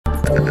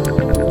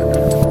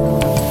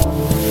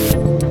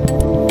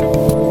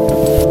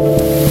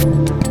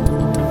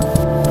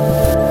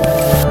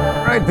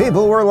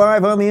People, we're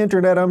live on the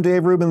internet. I'm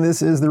Dave Rubin.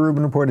 This is the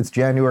Rubin Report. It's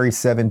January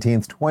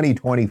 17th,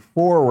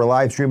 2024. We're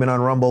live streaming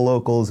on Rumble,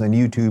 Locals, and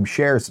YouTube.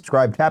 Share,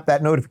 subscribe, tap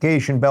that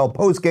notification bell.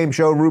 Post-game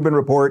show,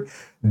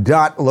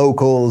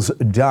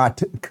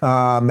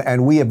 RubinReport.locals.com.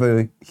 And we have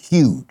a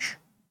huge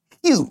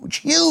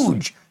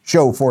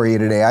show for you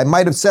today. I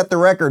might have set the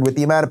record with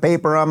the amount of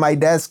paper on my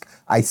desk.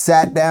 I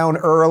sat down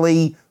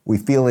early. We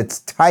feel it's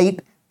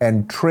tight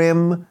and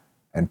trim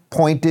and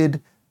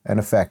pointed and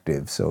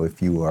effective. So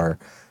if you are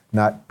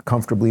not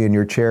comfortably in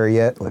your chair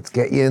yet, let's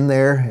get you in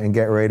there and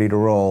get ready to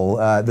roll.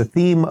 The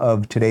theme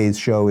of today's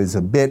show is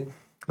a bit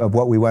of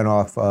what we went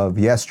off of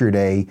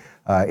yesterday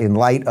in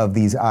light of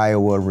these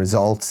Iowa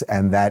results,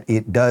 and that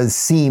it does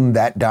seem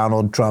that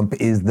Donald Trump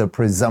is the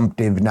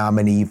presumptive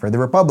nominee for the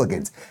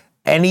Republicans.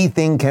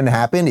 Anything can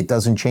happen. It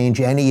doesn't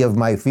change any of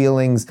my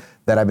feelings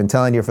that I've been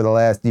telling you for the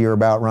last year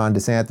about Ron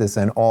DeSantis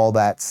and all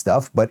that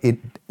stuff. But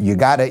you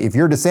gotta, if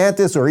you're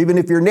DeSantis or even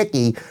if you're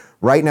Nikki,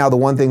 right now, the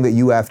one thing that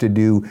you have to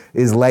do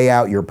is lay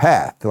out your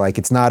path. Like,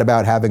 it's not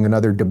about having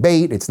another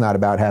debate. It's not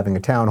about having a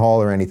town hall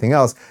or anything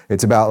else.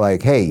 It's about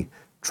like, hey,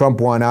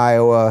 Trump won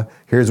Iowa.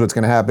 Here's what's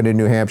going to happen in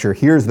New Hampshire.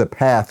 Here's the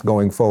path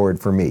going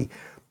forward for me.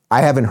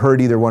 I haven't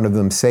heard either one of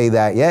them say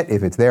that yet.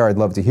 If it's there, I'd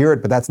love to hear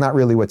it, but that's not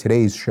really what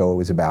today's show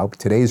is about.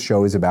 Today's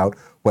show is about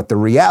what the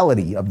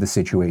reality of the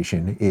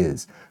situation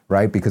is,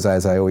 right? Because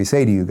as I always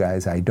say to you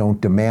guys, I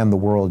don't demand the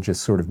world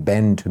just sort of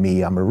bend to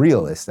me. I'm a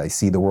realist. I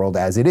see the world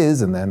as it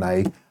is, and then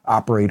I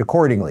operate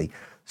accordingly.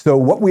 So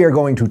what we are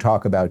going to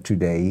talk about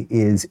today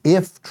is,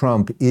 if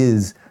Trump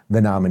is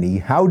the nominee,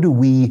 how do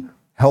we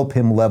help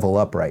him level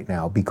up right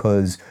now?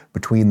 Because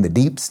between the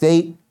deep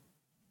state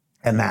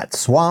and that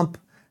swamp,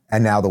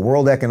 and now the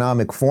World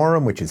Economic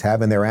Forum, which is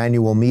having their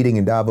annual meeting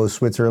in Davos,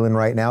 Switzerland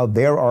right now,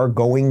 there are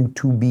going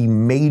to be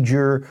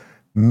major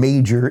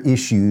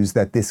issues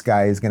that this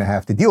guy is going to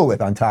have to deal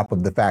with, on top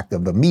of the fact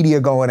of the media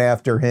going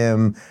after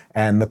him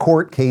and the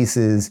court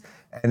cases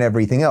and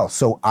everything else.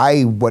 So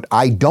what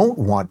I don't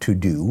want to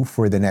do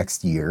for the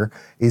next year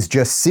is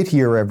just sit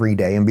here every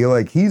day and be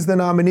like, he's the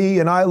nominee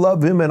and I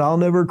love him and I'll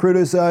never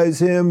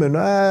criticize him, and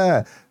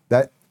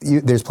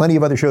there's plenty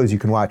of other shows you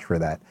can watch for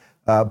that.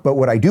 But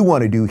what I do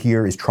want to do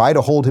here is try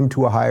to hold him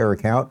to a higher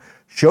account,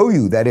 show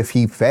you that if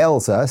he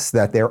fails us,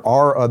 that there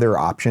are other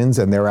options,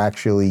 and there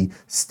actually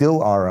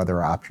still are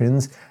other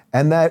options,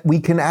 and that we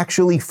can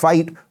actually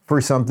fight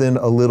for something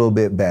a little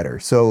bit better.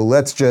 So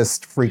let's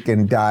just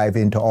freaking dive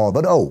into all of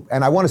it. Oh,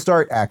 and I want to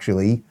start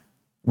actually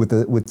with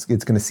it's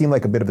going to seem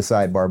like a bit of a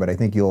sidebar, but I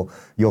think you'll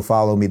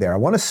follow me there. I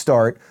want to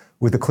start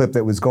with a clip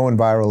that was going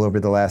viral over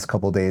the last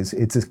couple of days.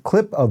 It's a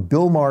clip of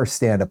Bill Maher's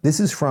stand-up. This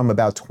is from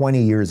about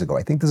 20 years ago.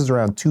 I think this is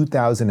around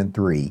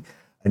 2003,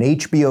 an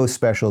HBO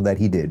special that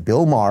he did.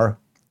 Bill Maher,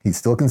 he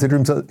still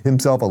considers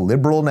himself a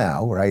liberal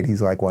now, right?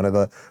 He's like one of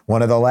the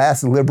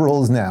last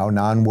liberals now,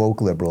 non-woke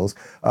liberals.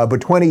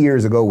 But 20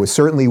 years ago was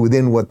certainly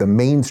within what the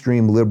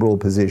mainstream liberal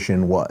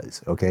position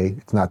was, okay?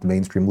 It's not the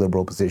mainstream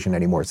liberal position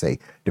anymore, say,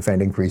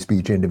 defending free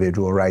speech,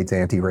 individual rights,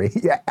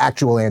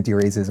 actual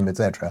anti-racism,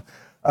 etc.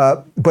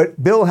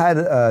 But Bill had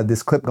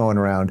this clip going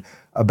around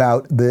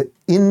about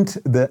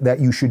that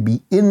you should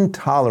be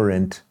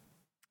intolerant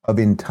of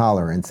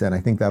intolerance, and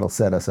I think that'll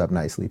set us up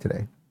nicely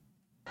today.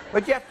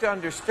 But you have to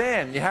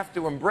understand, you have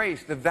to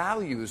embrace the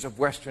values of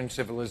Western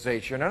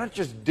civilization. They're not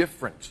just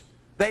different,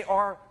 they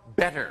are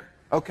better,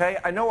 okay?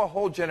 I know a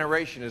whole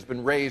generation has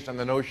been raised on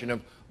the notion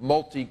of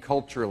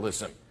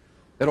multiculturalism,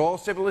 that all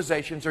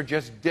civilizations are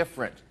just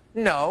different.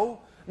 No,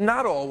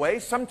 not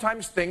always.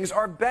 Sometimes things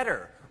are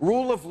better.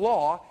 Rule of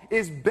law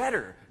is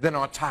better than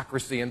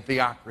autocracy and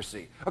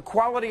theocracy.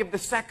 Equality of the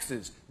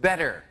sexes,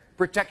 better.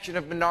 Protection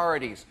of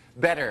minorities,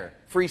 better.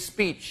 Free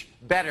speech,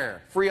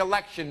 better. Free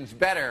elections,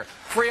 better.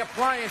 Free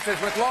appliances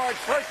with large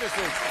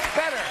purchases,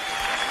 better.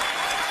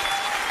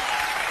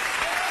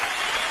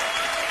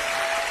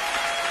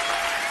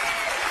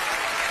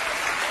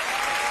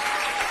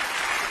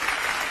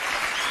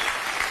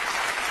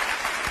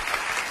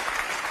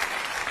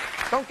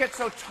 Don't get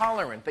so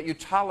tolerant that you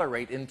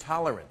tolerate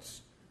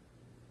intolerance.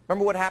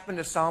 Remember what happened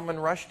to Salman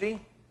Rushdie?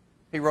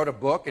 He wrote a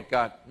book, it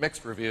got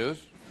mixed reviews.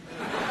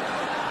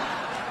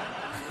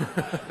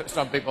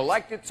 Some people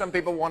liked it, some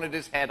people wanted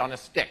his head on a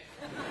stick.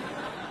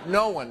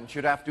 No one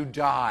should have to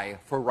die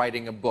for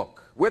writing a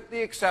book, with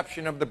the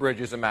exception of the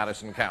bridges in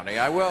Madison County.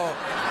 I will...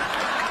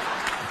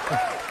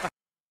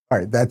 All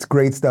right, that's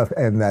great stuff,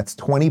 and that's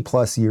 20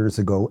 plus years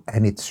ago,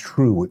 and it's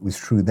true. It was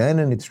true then,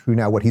 and it's true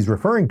now. What he's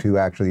referring to,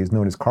 actually, is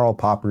known as Karl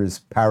Popper's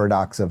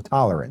paradox of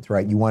tolerance,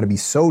 right? You want to be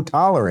so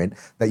tolerant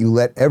that you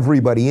let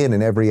everybody in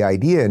and every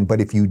idea in,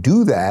 but if you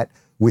do that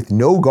with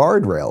no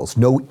guardrails,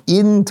 no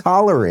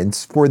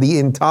intolerance for the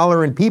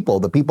intolerant people,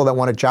 the people that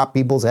want to chop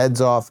people's heads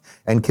off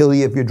and kill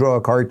you if you draw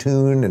a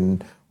cartoon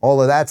and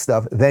all of that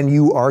stuff, then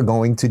you are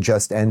going to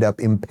just end up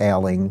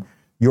impaling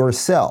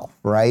yourself,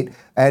 right?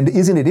 And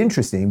isn't it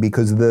interesting,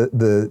 because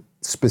the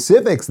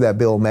specifics that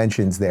Bill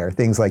mentions there,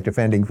 things like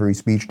defending free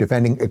speech,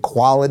 defending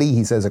equality.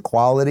 He says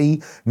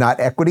equality, not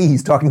equity.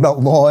 He's talking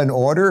about law and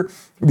order.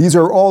 These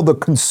are all the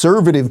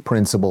conservative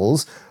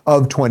principles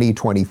of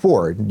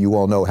 2024. You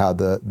all know how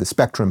the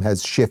spectrum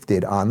has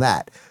shifted on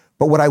that.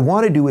 But what I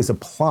want to do is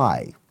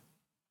apply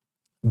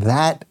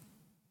that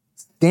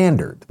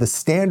standard, the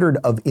standard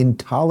of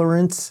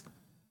intolerance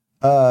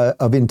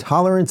of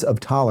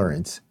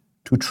tolerance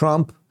to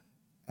Trump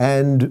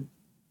and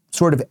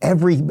sort of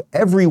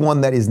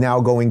everyone that is now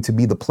going to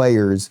be the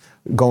players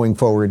going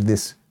forward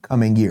this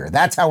coming year.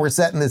 That's how we're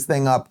setting this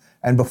thing up.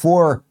 And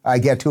before I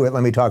get to it,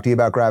 let me talk to you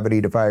about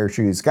Gravity Defier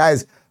shoes.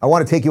 Guys, I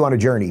want to take you on a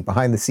journey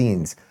behind the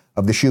scenes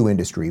of the shoe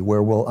industry,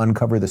 where we'll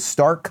uncover the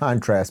stark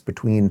contrast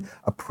between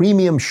a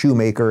premium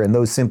shoemaker and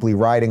those simply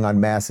riding on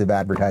massive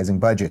advertising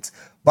budgets.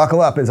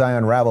 Buckle up as I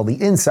unravel the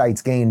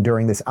insights gained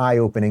during this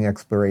eye-opening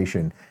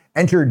exploration.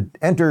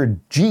 Enter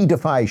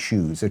G-Defy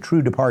shoes, a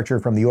true departure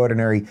from the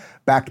ordinary,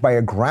 backed by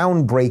a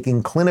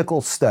groundbreaking clinical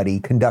study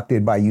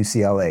conducted by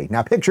UCLA.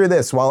 Now picture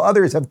this: while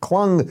others have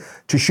clung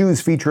to shoes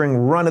featuring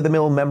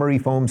run-of-the-mill memory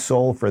foam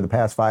sole for the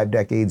past 5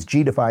 decades,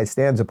 G-Defy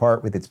stands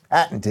apart with its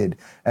patented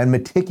and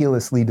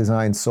meticulously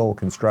designed sole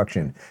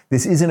construction.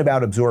 This isn't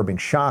about absorbing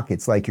shock.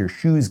 It's like your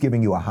shoes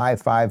giving you a high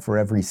five for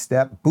every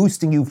step,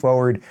 boosting you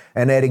forward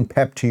and adding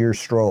pep to your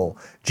stroll.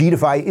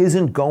 G-Defy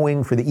isn't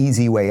going for the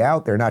easy way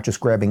out. They're not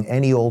just grabbing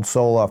any old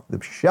sole off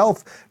the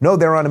shelf. No,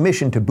 they're on a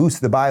mission to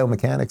boost the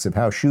biomechanics of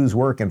how shoes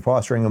work and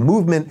fostering a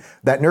movement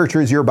that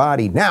nurtures your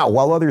body. Now,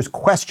 while others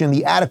question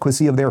the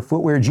adequacy of their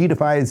footwear,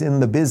 G-Defy is in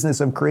the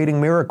business of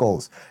creating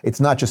miracles. It's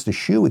not just a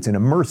shoe, it's an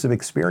immersive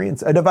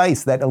experience, a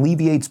device that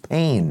alleviates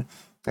pain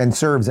and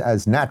serves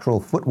as natural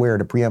footwear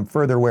to preempt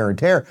further wear and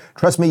tear.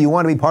 Trust me, you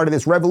want to be part of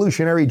this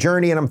revolutionary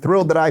journey, and I'm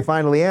thrilled that I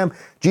finally am.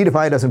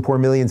 G-Defy doesn't pour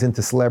millions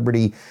into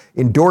celebrity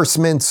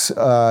endorsements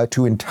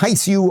to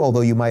entice you,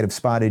 although you might have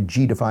spotted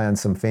G-Defy on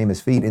some famous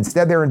feet.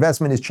 Instead, their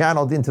investment is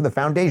channeled into the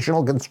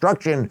foundational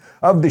construction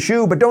of the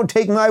shoe. But don't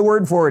take my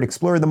word for it.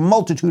 Explore the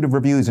multitude of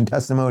reviews and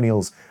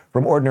testimonials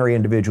from ordinary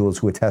individuals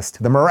who attest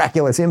to the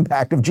miraculous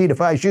impact of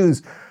G-Defy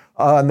shoes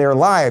on their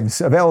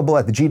lives, available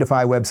at the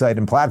G-Defy website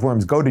and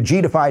platforms. Go to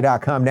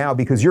gdefy.com now,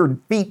 because your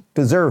feet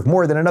deserve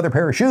more than another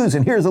pair of shoes.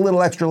 And here's a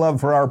little extra love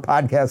for our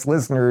podcast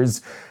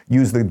listeners.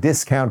 Use the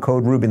discount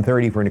code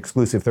Rubin30 for an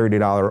exclusive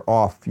 $30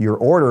 off your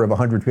order of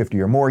 $150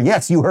 or more.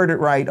 Yes, you heard it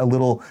right. A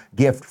little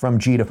gift from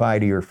G-Defy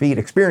to your feet.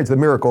 Experience the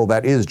miracle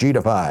that is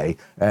G-Defy.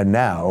 And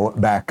now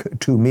back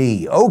to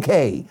me.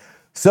 Okay,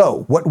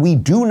 so what we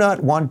do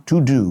not want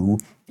to do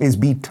is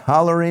be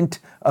tolerant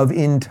of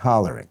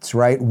intolerance,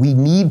 right? We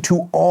need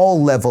to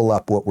all level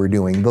up what we're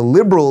doing. The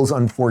liberals,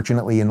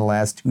 unfortunately, in the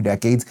last 2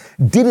 decades,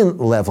 didn't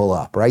level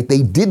up, right?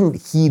 They didn't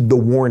heed the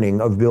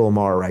warning of Bill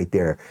Maher right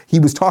there. He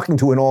was talking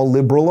to an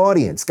all-liberal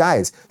audience.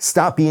 Guys,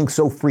 stop being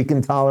so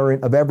freaking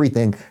tolerant of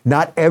everything.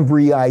 Not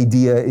every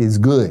idea is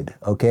good,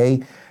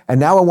 okay? And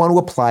now I want to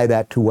apply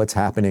that to what's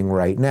happening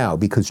right now,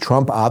 because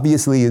Trump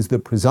obviously is the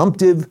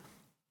presumptive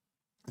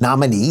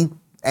nominee.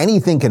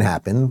 Anything can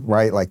happen,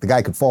 right? Like the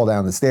guy could fall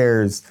down the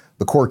stairs,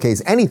 the court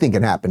case, anything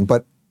can happen.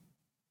 But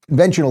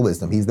conventional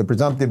wisdom, he's the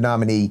presumptive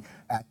nominee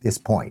at this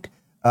point.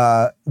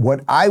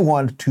 What I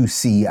want to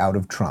see out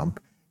of Trump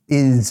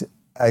is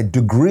a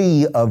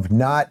degree of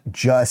not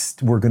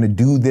just we're going to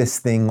do this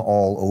thing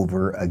all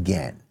over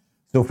again.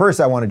 So first,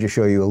 I want to just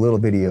show you a little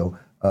video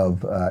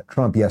of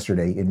Trump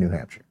yesterday in New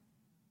Hampshire.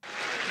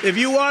 If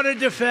you want to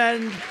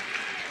defend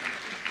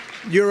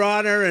your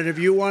honor, and if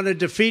you want to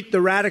defeat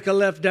the radical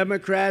left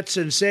Democrats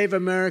and save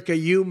America,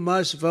 you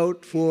must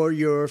vote for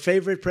your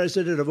favorite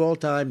president of all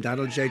time,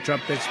 Donald J.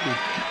 Trump. That's me.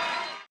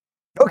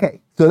 Okay,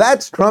 so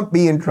that's Trump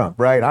being Trump,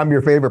 right? I'm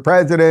your favorite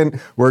president.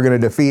 We're going to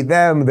defeat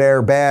them.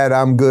 They're bad.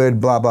 I'm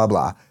good, blah, blah,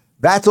 blah.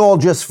 That's all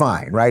just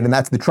fine, right? And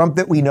that's the Trump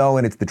that we know,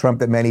 and it's the Trump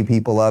that many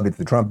people love. It's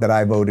the Trump that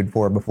I voted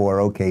for before.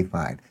 Okay,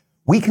 fine.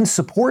 We can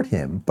support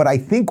him, but I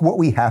think what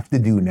we have to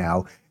do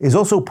now is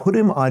also put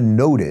him on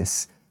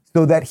notice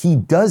so that he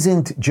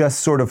doesn't just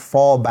sort of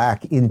fall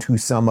back into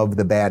some of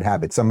the bad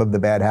habits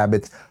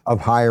of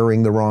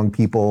hiring the wrong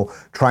people,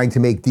 trying to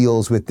make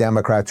deals with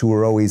Democrats who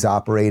are always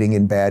operating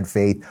in bad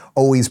faith,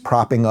 always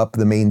propping up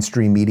the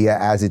mainstream media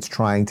as it's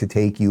trying to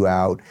take you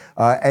out,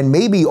 and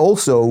maybe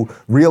also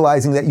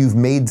realizing that you've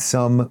made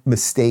some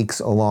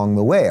mistakes along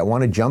the way. I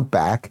want to jump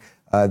back.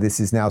 This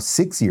is now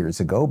 6 years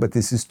ago, but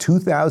this is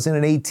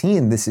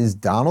 2018. This is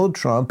Donald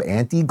Trump,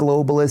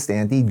 anti-globalist,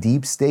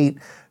 anti-deep state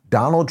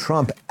Donald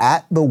Trump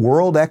at the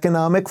World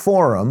Economic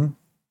Forum,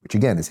 which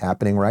again is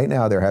happening right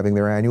now. They're having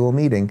their annual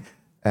meeting.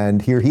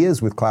 And here he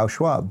is with Klaus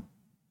Schwab.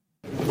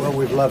 Well,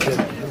 we've loved it.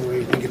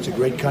 We think it's a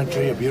great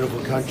country, a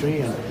beautiful country,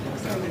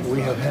 and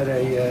we have had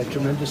a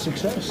tremendous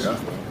success. Yeah,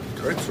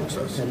 great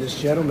success. And this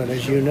gentleman,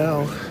 as you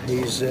know,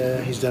 he's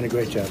done a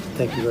great job.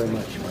 Thank you very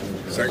much.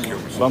 Thank you.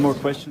 One more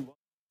question.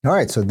 All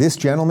right, so this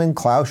gentleman,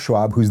 Klaus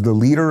Schwab, who's the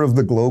leader of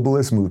the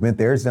globalist movement,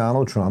 there's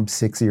Donald Trump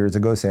 6 years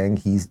ago saying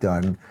he's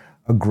done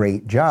a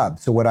great job.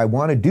 So what I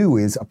want to do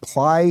is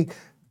apply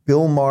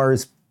Bill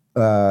Maher's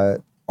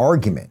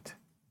argument,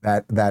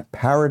 that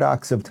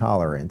paradox of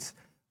tolerance,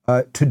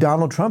 to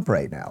Donald Trump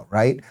right now,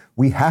 right?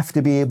 We have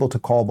to be able to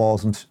call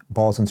balls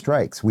and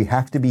strikes. We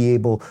have to be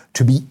able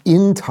to be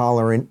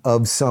intolerant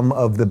of some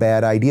of the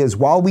bad ideas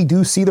while we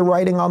do see the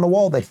writing on the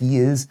wall that he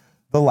is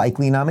the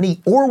likely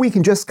nominee. Or we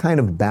can just kind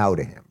of bow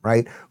to him,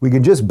 right? We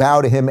can just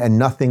bow to him and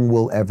nothing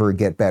will ever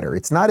get better.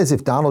 It's not as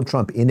if Donald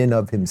Trump in and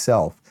of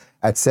himself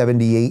at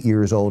 78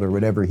 years old or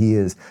whatever he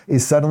is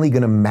suddenly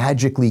going to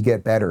magically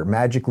get better,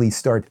 magically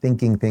start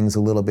thinking things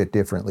a little bit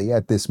differently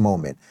at this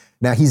moment.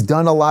 Now, he's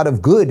done a lot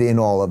of good in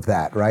all of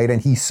that, right?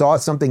 And he saw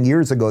something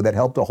years ago that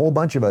helped a whole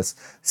bunch of us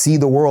see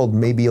the world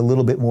maybe a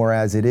little bit more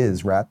as it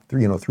is, wrapped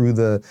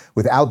through,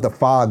 without the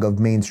fog of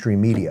mainstream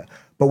media.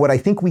 But what I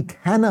think we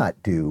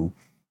cannot do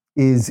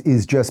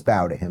is just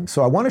bow to him.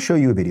 So I want to show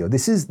you a video.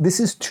 This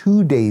is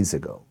 2 days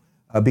ago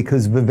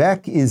because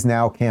Vivek is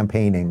now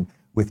campaigning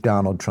with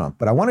Donald Trump.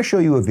 But I want to show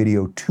you a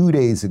video 2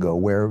 days ago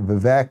where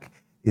Vivek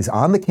is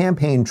on the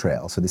campaign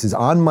trail. So this is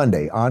on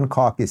Monday, on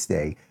caucus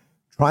day,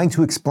 trying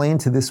to explain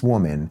to this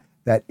woman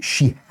that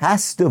she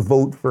has to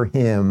vote for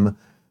him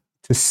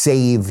to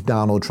save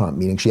Donald Trump,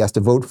 meaning she has to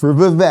vote for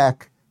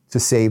Vivek to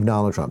save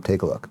Donald Trump.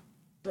 Take a look.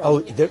 Oh,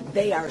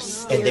 they are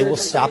scared. And they will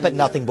stop at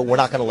nothing, but we're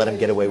not going to let him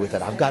get away with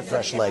it. I've got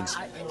fresh legs.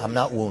 I'm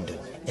not wounded.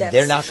 And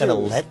they're not going to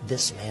let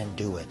this man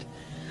do it.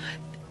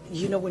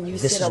 You know, when you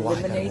said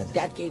eliminate,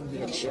 that gave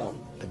me a chill.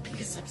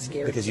 Because I'm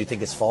scared. Because you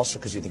think it's false or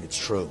because you think it's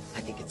true?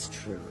 I think it's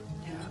true.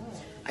 Yeah.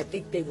 I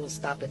think they will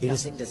stop at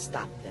nothing to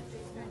stop them.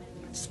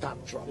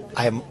 Stop Trump.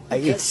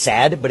 It's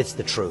sad, but it's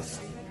the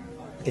truth.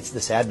 It's the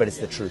sad, but it's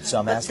the truth. So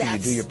I'm asking you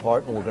to do your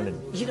part, and we're going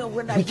to. You know,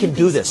 we can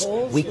do this.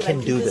 We can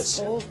do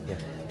this.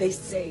 They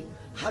say,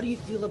 "How do you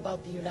feel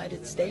about the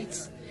United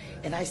States?"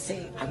 And I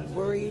say, "I'm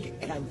worried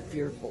and I'm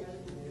fearful."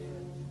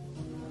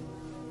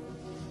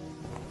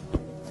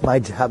 My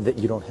job that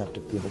you don't have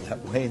to feel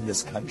that way in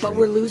this country. But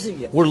we're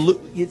losing it. We're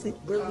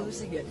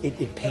losing it.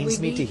 It pains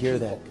me to hear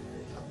that.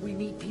 We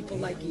need people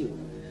like you.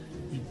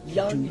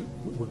 Young,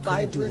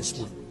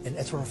 vibrant. And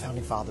that's where our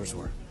founding fathers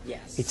were.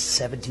 Yes. It's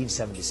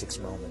 1776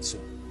 moment, so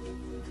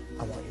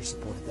I want your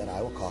support at that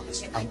Iowa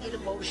caucus. I get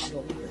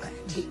emotional.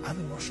 I'm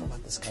emotional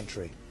about this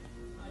country.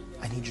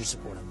 I need your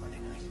support on Monday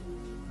night.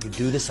 You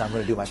do this, I'm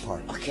going to do my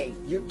part. Okay,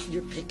 you're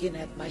picking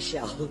at my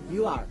shell.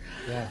 You are.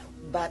 Yeah.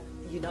 But,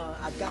 you know,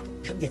 I've got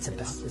commitments. It's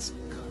about this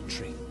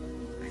country.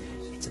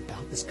 It's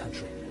about this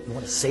country. You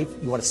want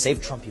to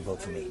save Trump, you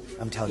vote for me.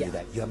 I'm telling you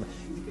that. You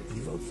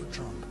vote for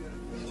Trump.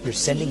 You're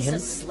sending him.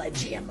 He's a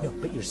sledgehammer. No,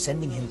 but you're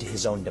sending him to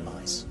his own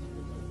demise.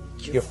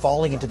 You're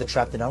falling into the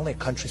trap that not only a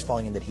country's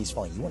falling in, that he's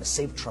falling. You want to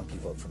save Trump, you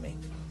vote for me.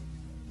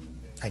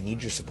 I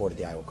need your support at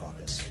the Iowa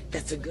caucus.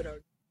 That's a good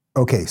argument.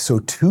 Okay, so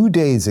 2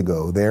 days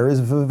ago, there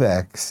is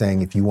Vivek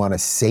saying, if you want to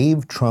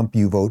save Trump,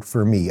 you vote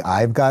for me.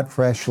 I've got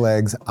fresh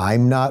legs.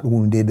 I'm not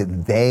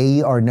wounded.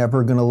 They are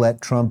never going to let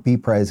Trump be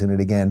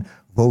president again.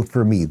 Vote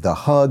for me. The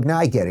hug. Now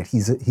I get it.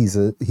 He's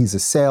a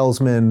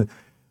salesman.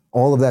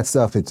 All of that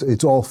stuff.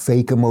 It's all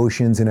fake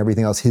emotions and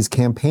everything else. His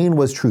campaign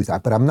was truth.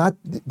 But I'm not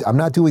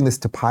doing this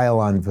to pile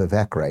on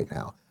Vivek right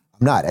now.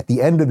 I'm not. At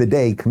the end of the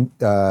day,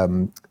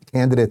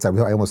 candidates. I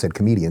almost said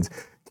comedians.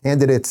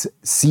 Candidates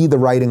see the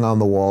writing on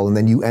the wall, and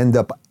then you end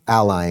up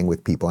allying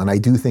with people. And I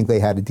do think they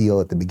had a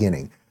deal at the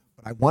beginning.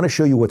 But I want to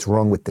show you what's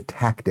wrong with the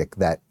tactic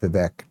that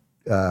Vivek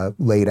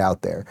laid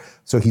out there.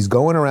 So he's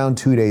going around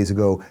 2 days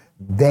ago.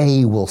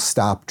 They will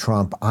stop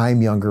Trump.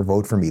 I'm younger.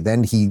 Vote for me.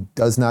 Then he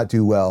does not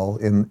do well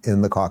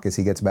in the caucus.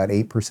 He gets about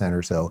 8%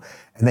 or so.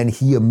 And then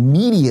he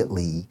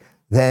immediately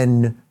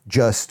then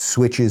just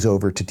switches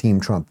over to Team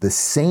Trump. The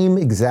same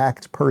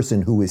exact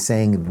person who is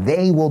saying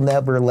they will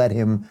never let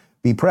him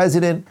be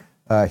president.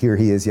 Here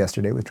he is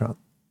yesterday with Trump.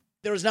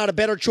 There is not a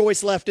better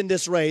choice left in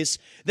this race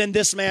than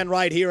this man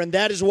right here, and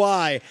that is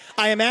why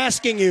I am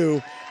asking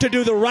you to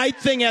do the right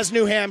thing as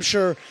New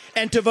Hampshire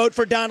and to vote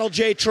for Donald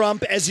J.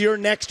 Trump as your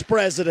next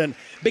president,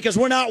 because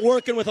we're not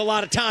working with a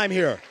lot of time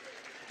here.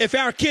 If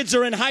our kids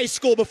are in high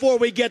school before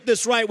we get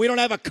this right, we don't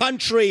have a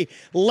country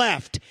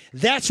left.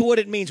 That's what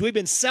it means. We've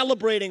been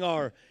celebrating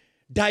our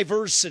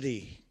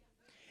diversity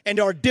and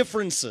our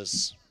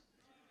differences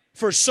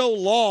for so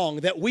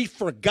long that we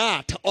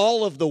forgot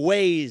all of the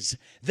ways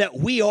that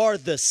we are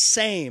the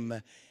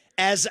same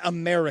as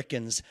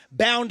Americans,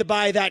 bound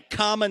by that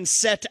common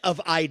set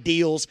of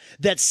ideals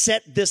that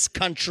set this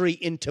country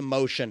into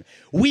motion.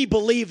 We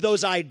believe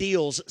those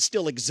ideals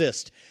still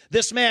exist.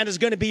 This man is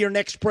going to be your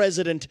next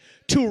president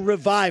to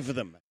revive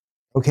them.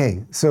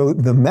 Okay, so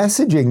the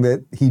messaging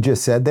that he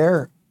just said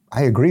there,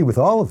 I agree with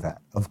all of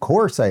that. Of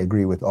course I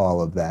agree with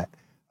all of that.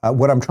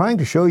 What I'm trying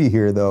to show you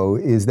here, though,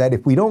 is that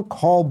if we don't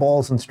call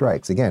balls and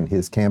strikes, again,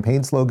 his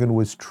campaign slogan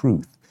was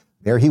truth.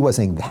 There he was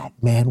saying, that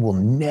man will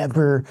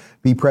never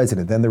be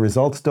president. Then the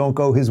results don't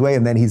go his way,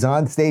 and then he's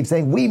on stage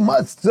saying, we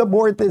must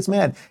support this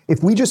man.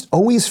 If we just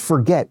always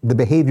forget the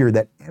behavior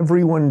that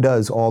everyone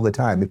does all the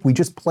time, if we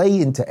just play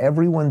into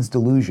everyone's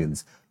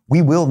delusions,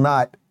 we will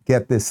not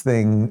get this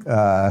thing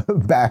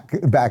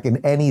back in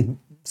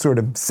sort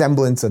of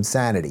semblance of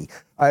sanity.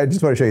 I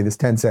just want to show you this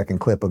 10-second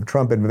clip of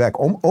Trump and Vivek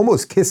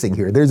almost kissing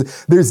here.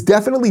 There's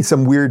definitely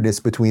some weirdness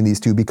between these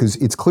two because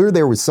it's clear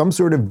there was some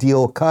sort of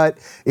deal cut.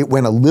 It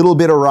went a little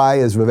bit awry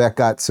as Vivek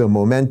got some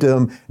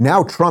momentum.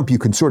 Now Trump, you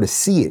can sort of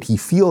see it. He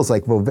feels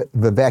like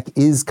Vivek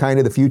is kind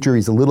of the future.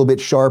 He's a little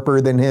bit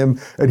sharper than him.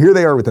 And here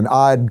they are with an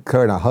odd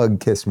kind of hug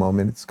kiss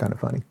moment. It's kind of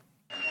funny.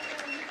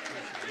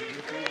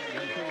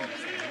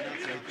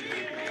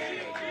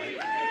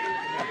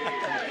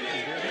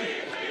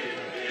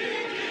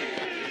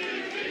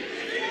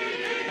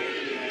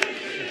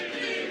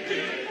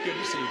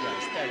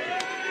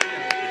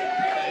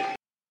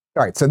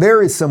 All right, so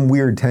there is some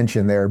weird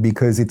tension there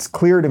because it's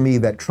clear to me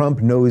that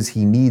Trump knows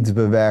he needs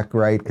Vivek,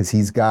 right? Because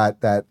he's got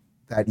that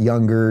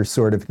younger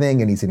sort of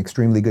thing, and he's an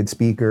extremely good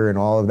speaker and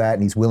all of that,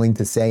 and he's willing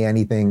to say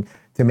anything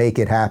to make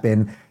it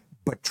happen.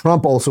 But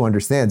Trump also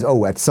understands,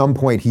 oh, at some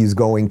point he's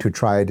going to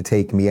try to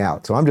take me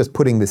out. So I'm just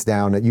putting this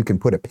down that you can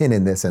put a pin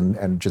in this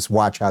and just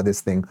watch how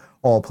this thing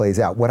all plays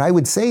out. What I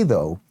would say,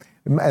 though,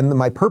 and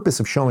my purpose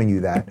of showing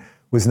you that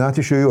was not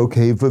to show you,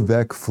 okay,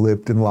 Vivek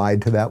flipped and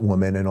lied to that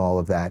woman and all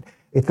of that.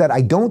 It's that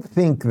I don't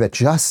think that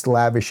just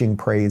lavishing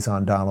praise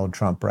on Donald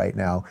Trump right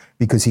now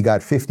because he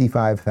got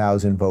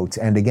 55,000 votes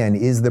and again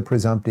is the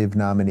presumptive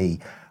nominee.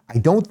 I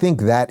don't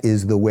think that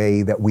is the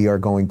way that we are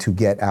going to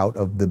get out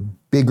of the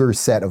bigger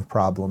set of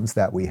problems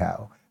that we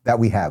have.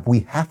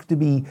 We have to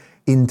be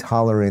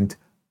intolerant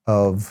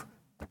of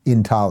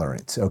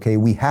intolerance, okay?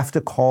 We have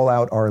to call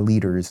out our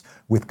leaders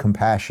with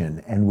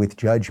compassion and with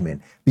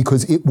judgment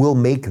because it will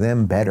make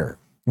them better.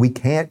 We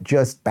can't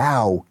just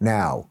bow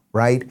now,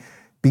 right?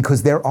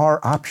 Because there are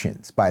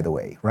options, by the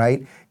way,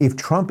 right? If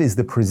Trump is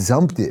the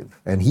presumptive,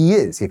 and he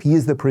is, if he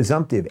is the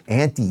presumptive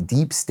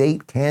anti-deep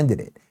state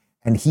candidate,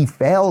 and he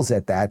fails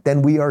at that,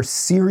 then we are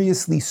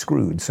seriously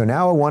screwed. So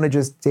now I want to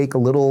just take a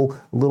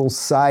little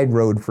side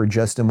road for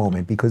just a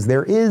moment, because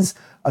there is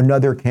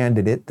another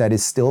candidate that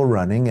is still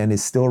running and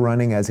is still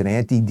running as an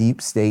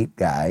anti-deep state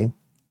guy,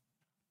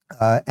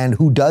 and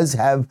who does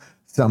have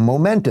some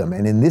momentum.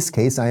 And in this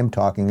case, I am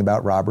talking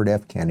about Robert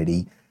F.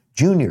 Kennedy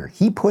Jr.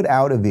 He put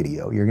out a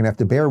video. You're going to have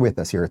to bear with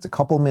us here. It's a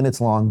couple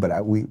minutes long,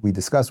 but we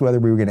discussed whether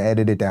we were going to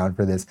edit it down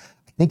for this.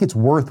 I think it's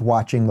worth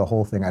watching the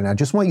whole thing. And I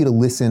just want you to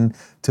listen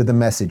to the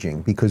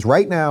messaging, because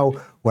right now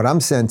what I'm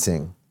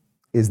sensing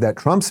is that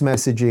Trump's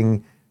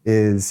messaging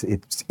is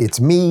it's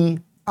me,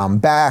 I'm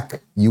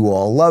back, you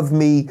all love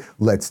me,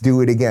 let's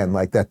do it again.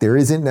 Like that there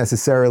isn't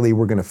necessarily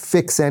we're going to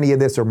fix any of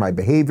this or my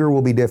behavior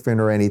will be different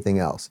or anything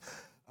else.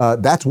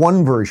 That's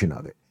one version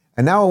of it.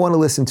 And now I want to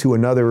listen to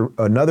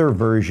another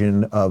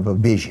version of a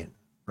vision,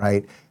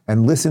 right?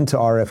 And listen to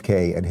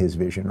RFK and his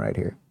vision right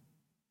here.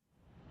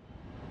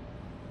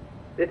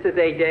 This is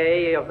a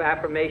day of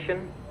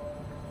affirmation,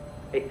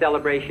 a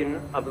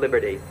celebration of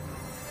liberty.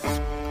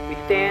 We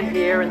stand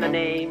here in the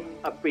name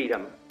of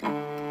freedom.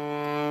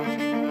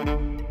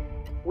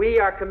 We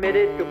are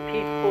committed to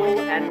peaceful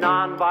and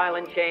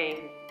nonviolent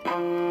change.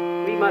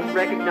 We must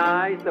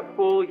recognize the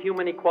full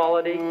human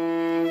equality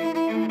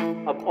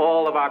of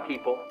all of our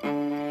people.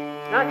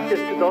 Not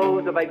just to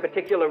those of a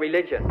particular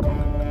religion,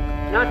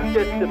 not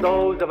just to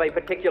those of a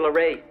particular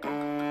race,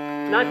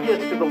 not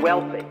just to the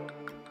wealthy,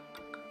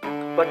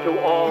 but to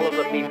all of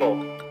the people.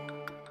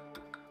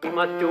 We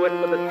must do it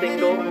for the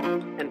single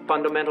and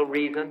fundamental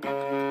reason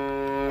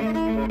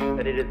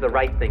that it is the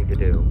right thing to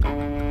do.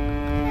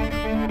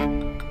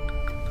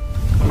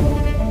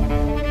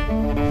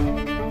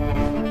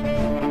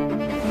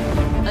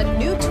 A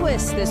new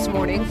twist this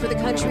morning for the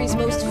country's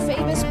most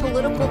famous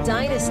political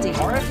dynasty.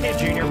 RFK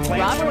Jr.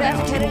 Robert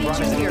F. Kennedy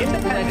Jr.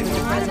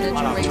 Independent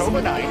on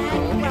October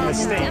 9th in the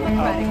state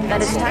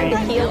that it's time to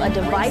heal a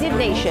divided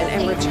nation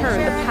and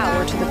return the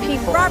power to the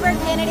people. Robert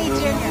Kennedy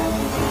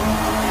Jr.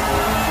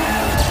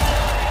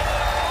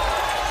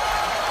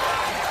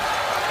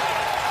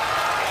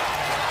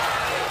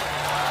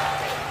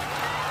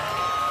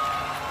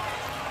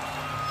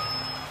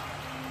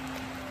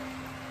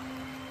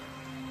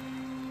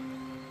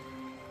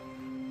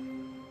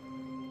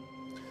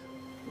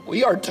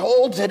 We are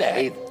told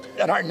today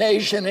that our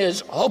nation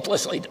is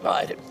hopelessly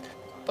divided.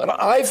 But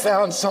I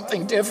found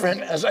something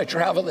different as I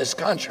travel this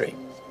country.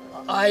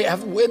 I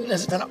have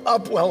witnessed an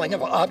upwelling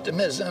of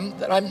optimism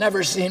that I've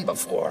never seen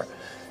before.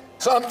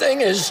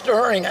 Something is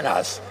stirring in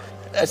us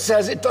that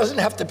says it doesn't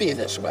have to be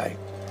this way.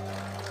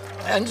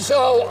 And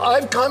so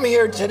I've come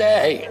here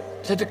today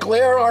to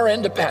declare our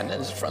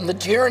independence from the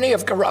tyranny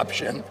of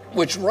corruption,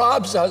 which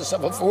robs us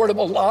of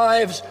affordable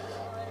lives,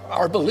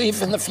 our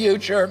belief in the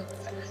future,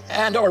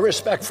 and our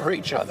respect for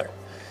each other.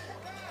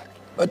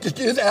 But to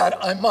do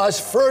that, I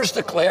must first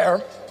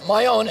declare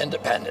my own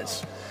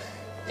independence.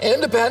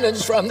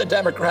 Independence from the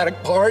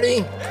Democratic Party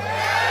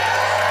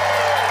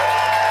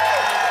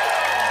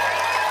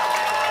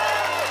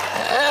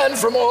and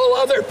from all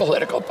other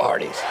political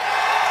parties.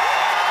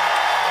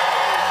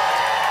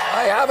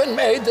 I haven't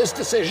made this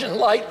decision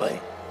lightly.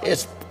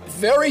 It's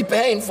very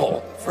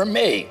painful for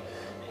me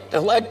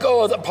to let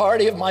go of the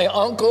party of my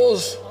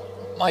uncles,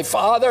 my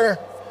father,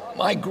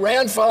 my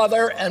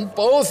grandfather, and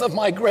both of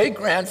my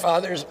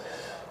great-grandfathers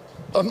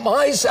But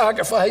my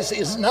sacrifice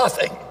is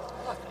nothing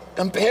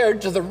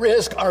compared to the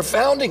risk our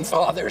founding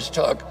fathers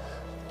took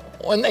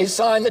when they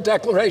signed the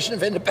Declaration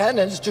of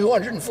Independence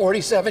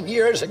 247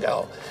 years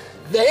ago.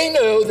 They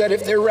knew that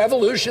if their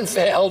revolution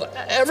failed,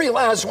 every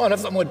last one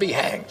of them would be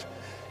hanged.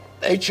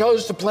 They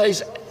chose to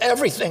place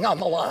everything on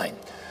the line.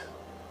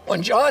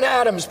 When John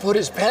Adams put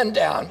his pen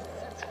down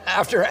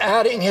after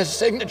adding his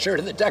signature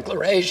to the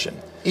Declaration,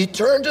 he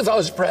turned to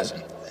those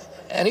present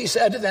and he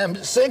said to them,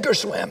 sink or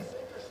swim,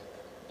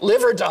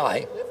 live or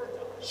die,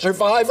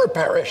 survive or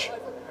perish.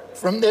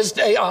 From this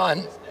day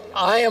on,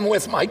 I am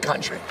with my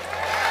country.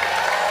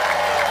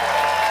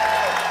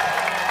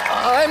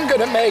 I'm going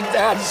to make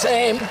that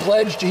same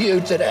pledge to you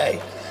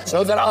today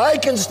so that I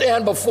can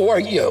stand before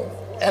you,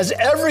 as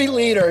every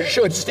leader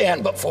should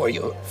stand before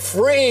you,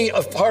 free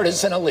of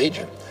partisan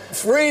allegiance,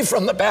 free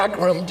from the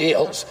backroom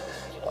deals,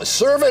 a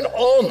servant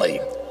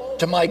only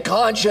to my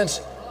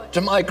conscience,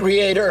 to my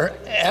Creator,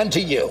 and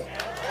to you.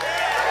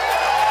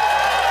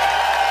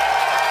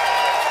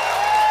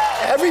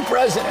 Every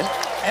president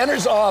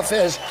enters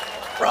office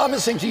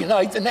promising to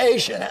unite the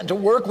nation and to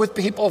work with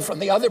people from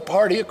the other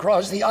party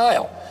across the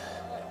aisle.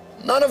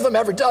 None of them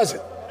ever does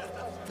it.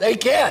 They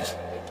can't.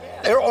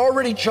 They're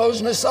already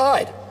chosen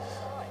aside.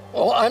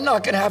 Well, I'm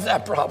not going to have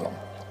that problem.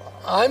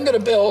 I'm going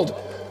to build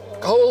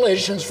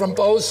coalitions from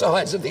both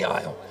sides of the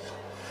aisle.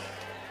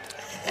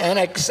 And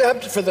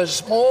except for the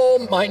small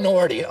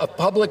minority of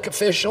public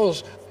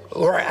officials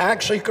who are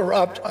actually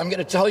corrupt, I'm going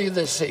to tell you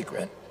this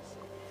secret.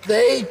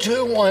 They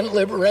too want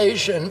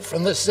liberation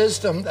from the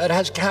system that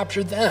has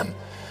captured them.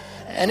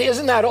 And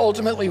isn't that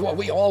ultimately what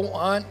we all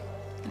want?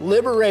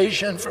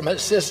 Liberation from a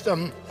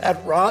system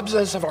that robs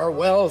us of our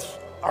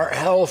wealth, our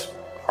health,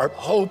 our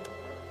hope,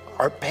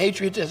 our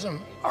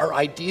patriotism, our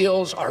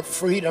ideals, our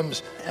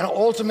freedoms, and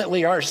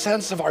ultimately our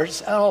sense of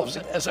ourselves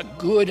as a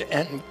good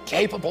and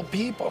capable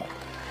people.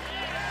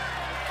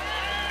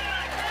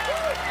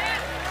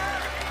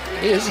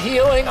 Is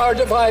healing our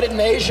divided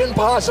nation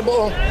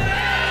possible?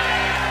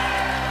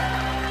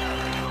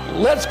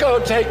 Let's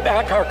go take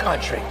back our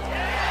country.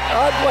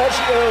 God bless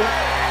you,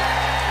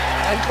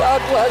 and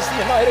God bless the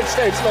United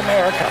States of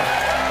America.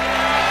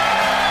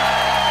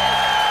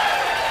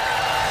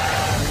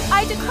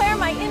 I declare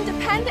my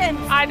independence.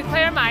 I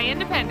declare my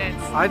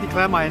independence. I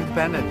declare my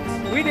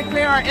independence. We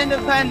declare our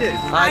independence.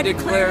 I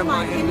declare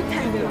my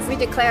independence. We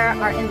declare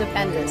our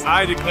independence.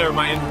 I declare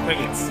my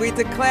independence. We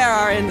declare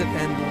our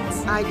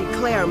independence. I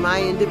declare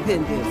my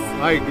independence.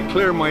 I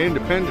declare my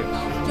independence.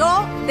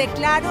 Yo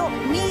declaro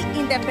mi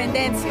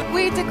independencia.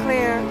 We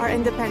declare our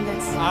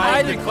independence.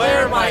 I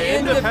declare my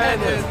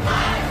independence.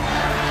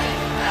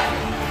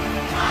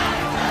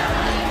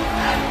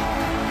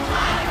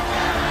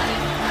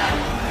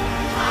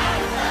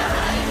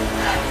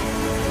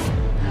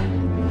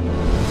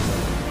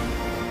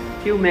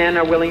 Few men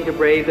are willing to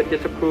brave the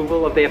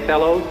disapproval of their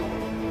fellows,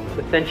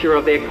 the censure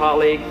of their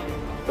colleagues,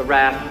 the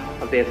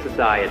wrath of their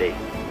society.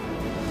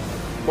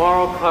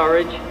 Moral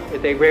courage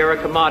is a rarer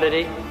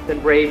commodity than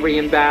bravery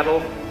in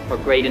battle or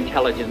great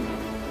intelligence.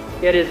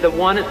 It is the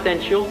one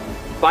essential,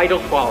 vital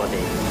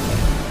quality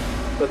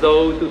for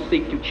those who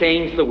seek to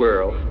change the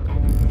world.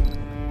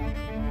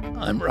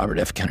 I'm Robert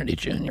F. Kennedy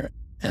Jr.,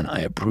 and I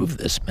approve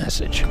this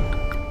message.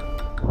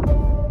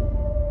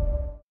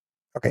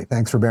 Okay,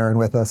 thanks for bearing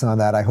with us on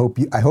that. I hope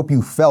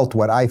you felt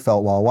what I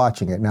felt while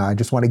watching it. Now, I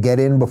just want to get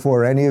in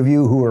before any of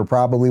you who are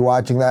probably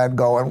watching that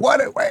going, wait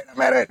a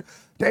minute.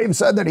 Dave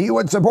said that he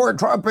would support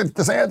Trump if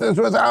DeSantis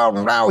was out,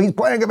 and now he's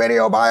playing a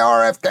video by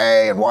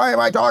RFK, and why am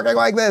I talking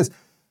like this?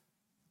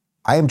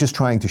 I am just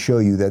trying to show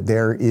you that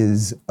there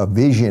is a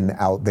vision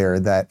out there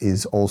that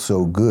is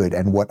also good,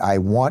 and what I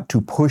want to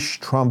push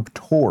Trump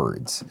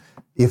towards,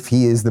 if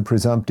he is the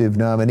presumptive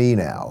nominee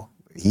now,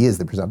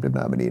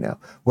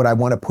 what I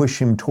want to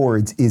push him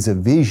towards is a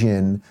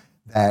vision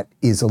that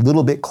is a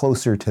little bit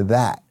closer to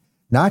that.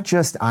 Not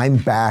just I'm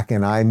back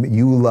and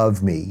you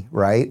love me,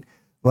 right?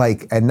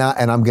 And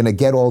I'm going to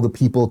get all the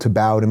people to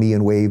bow to me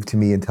and wave to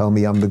me and tell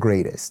me I'm the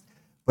greatest.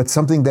 But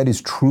something that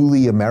is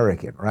truly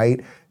American,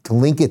 right? To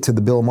link it to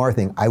the Bill Maher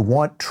thing, I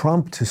want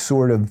Trump to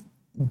sort of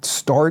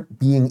start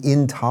being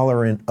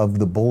intolerant of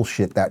the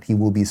bullshit that he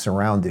will be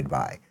surrounded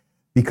by.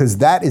 Because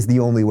that is the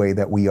only way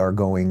that we are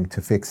going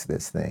to fix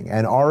this thing.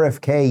 And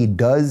RFK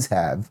does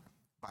have,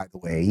 by the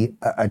way,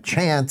 a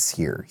chance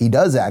here. He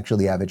does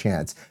actually have a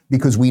chance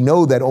because we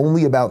know that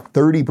only about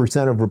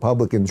 30% of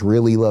Republicans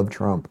really love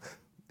Trump.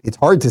 It's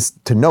hard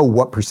to know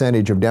what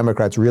percentage of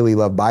Democrats really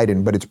love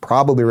Biden, but it's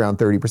probably around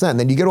 30%. And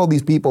then you get all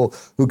these people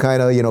who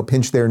kind of,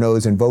 pinch their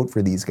nose and vote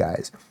for these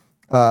guys.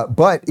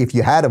 But if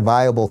you had a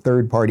viable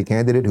third-party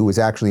candidate who was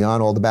actually on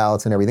all the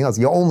ballots and everything else,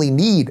 you only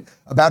need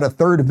about a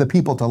third of the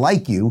people to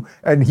like you,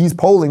 and he's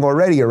polling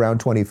already around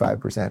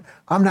 25%.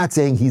 I'm not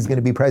saying he's going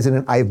to be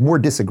president. I have more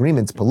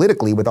disagreements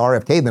politically with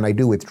RFK than I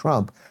do with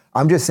Trump.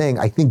 I'm just saying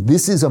I think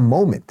this is a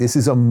moment. This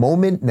is a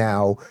moment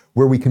now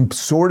where we can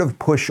sort of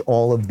push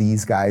all of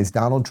these guys,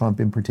 Donald Trump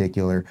in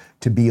particular,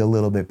 to be a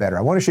little bit better.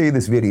 I want to show you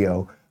this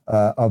video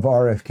of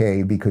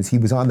RFK because he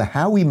was on the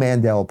Howie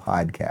Mandel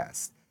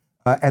podcast.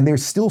 And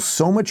there's still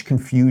so much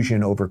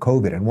confusion over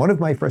COVID. And one of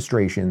my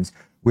frustrations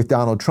with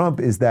Donald Trump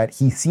is that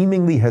he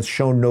seemingly has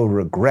shown no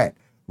regret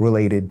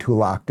related to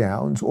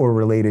lockdowns or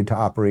related to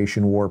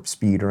Operation Warp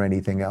Speed or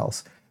anything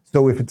else.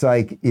 So if it's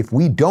like, if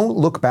we don't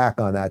look back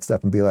on that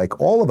stuff and be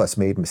like, all of us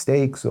made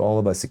mistakes, all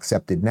of us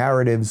accepted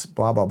narratives,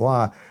 blah, blah,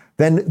 blah,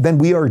 then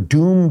we are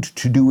doomed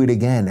to do it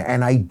again.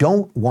 And I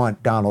don't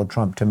want Donald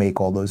Trump to make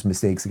all those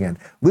mistakes again.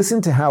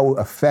 Listen to how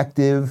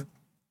effective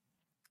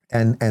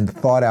and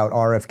thought out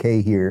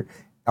RFK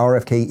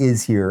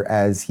is here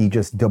as he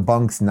just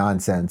debunks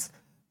nonsense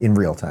in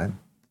real time.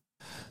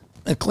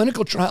 A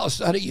clinical trial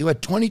study, you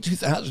had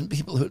 22,000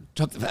 people who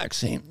took the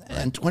vaccine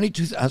and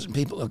 22,000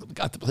 people who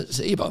got the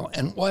placebo.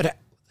 And what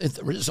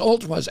the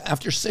result was,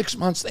 after 6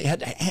 months, they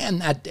had to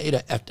hand that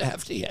data to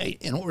FDA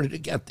in order to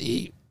get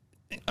the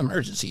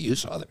emergency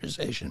use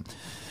authorization.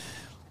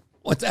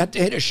 What that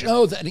data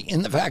showed, that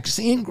in the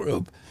vaccine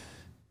group,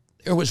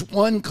 there was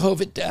one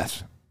COVID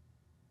death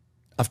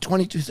of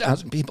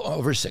 22,000 people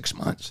over 6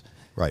 months.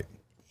 Right.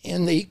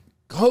 In the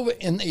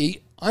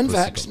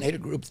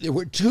unvaccinated group, there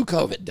were 2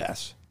 COVID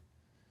deaths.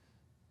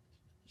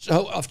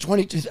 So of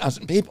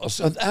 22,000 people.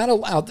 So that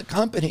allowed the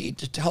company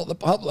to tell the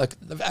public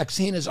the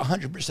vaccine is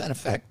 100%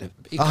 effective.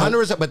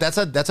 100%, but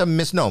that's a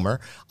misnomer.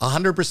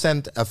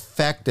 100%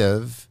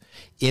 effective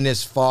in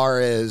as far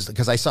as,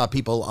 because I saw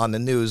people on the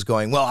news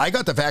going, well, I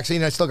got the vaccine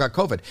and I still got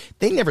COVID.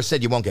 They never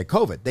said you won't get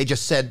COVID. They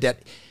just said that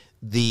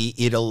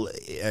it'll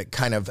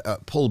kind of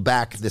pull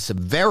back the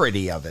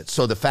severity of it.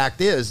 So the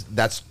fact is,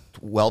 that's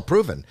well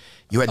proven.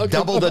 You had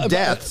double the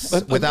deaths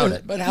without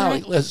it. But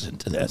Howie, listen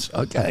to this,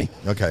 okay?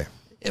 Okay.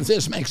 If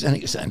this makes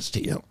any sense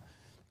to you.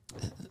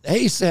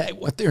 They say,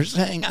 what they're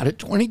saying, out of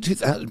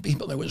 22,000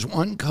 people, there was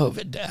 1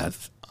 COVID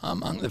death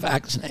among the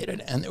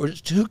vaccinated, and there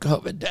was 2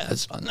 COVID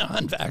deaths on the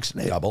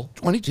unvaccinated. Double.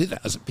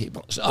 22,000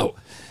 people. So,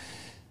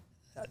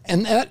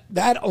 and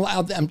that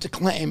allowed them to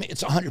claim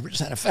it's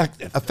 100%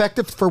 effective.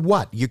 Effective for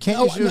what? You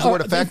can't use the word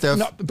effective.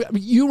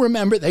 You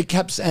remember they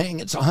kept saying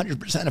it's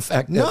 100%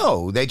 effective.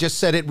 No, they just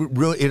said it'll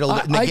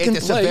negate the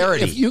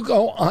severity. If you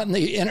go on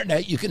the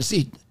internet, you can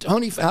see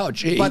Tony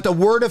Fauci. But the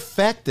word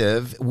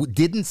effective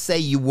didn't say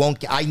you won't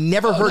get, I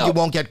never heard you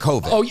won't get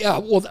COVID. Oh, yeah.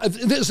 Well,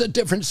 this is a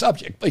different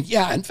subject. But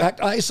yeah, in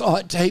fact, I saw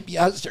a tape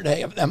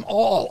yesterday of them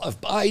all,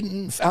 of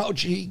Biden,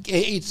 Fauci,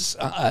 Gates,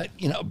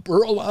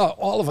 Burla,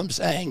 all of them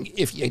saying,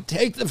 if you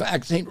take the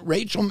vaccine,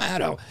 Rachel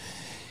Maddow,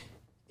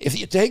 if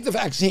you take the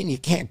vaccine, you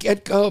can't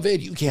get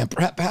COVID, you can't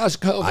pass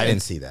COVID. I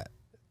didn't see that.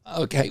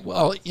 Okay,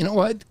 well, you know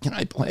what? Can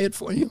I play it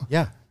for you?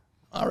 Yeah.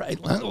 All right.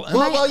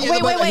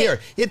 Wait.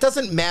 Here, it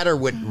doesn't matter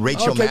what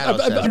Rachel Maddow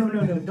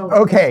said. No.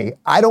 Okay,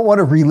 I don't want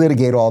to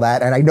relitigate all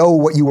that, and I know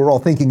what you were all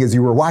thinking as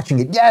you were watching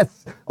it.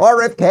 Yes,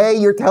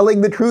 RFK, you're telling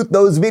the truth.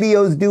 Those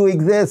videos do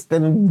exist,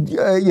 and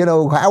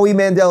Howie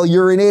Mandel,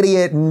 you're an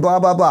idiot, and blah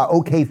blah blah.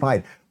 Okay,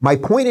 fine. My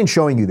point in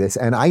showing you this,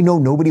 and I know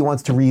nobody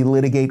wants to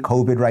relitigate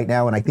COVID right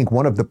now, and I think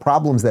one of the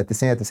problems that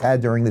DeSantis had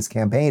during this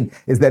campaign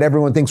is that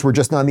everyone thinks we're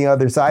just on the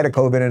other side of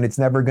COVID and it's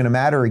never going to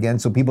matter again,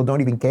 so people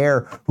don't even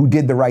care who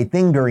did the right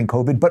thing during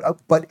COVID.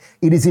 But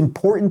it is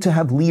important to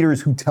have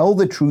leaders who tell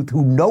the truth,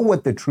 who know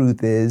what the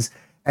truth is,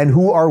 and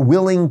who are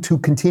willing to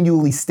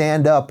continually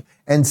stand up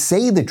and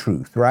say the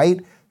truth,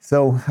 right?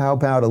 So how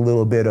about a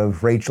little bit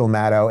of Rachel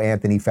Maddow,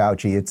 Anthony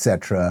Fauci,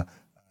 etc.,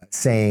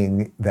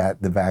 saying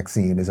that the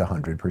vaccine is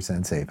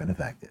 100% safe and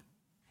effective?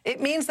 It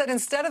means that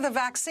instead of the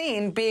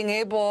vaccine being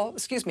able,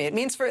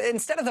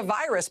 instead of the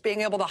virus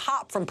being able to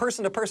hop from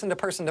person to person to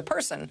person to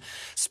person,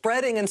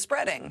 spreading and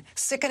spreading,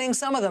 sickening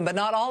some of them, but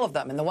not all of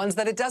them. And the ones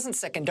that it doesn't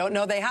sicken don't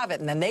know they have it.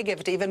 And then they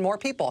give it to even more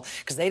people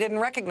because they didn't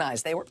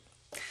recognize they were,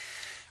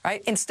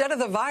 right? Instead of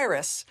the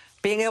virus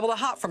being able to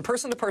hop from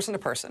person to person to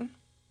person,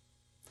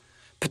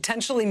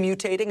 potentially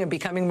mutating and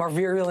becoming more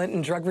virulent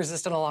and drug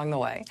resistant along the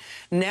way.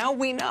 Now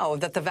we know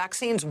that the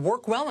vaccines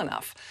work well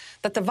enough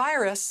that the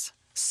virus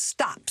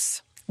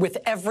stops with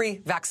every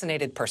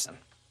vaccinated person.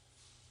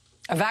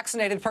 A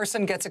vaccinated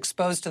person gets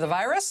exposed to the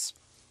virus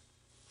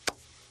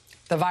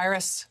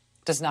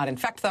does not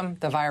infect them.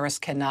 The virus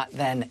cannot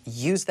then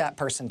use that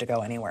person to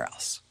go anywhere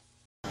else.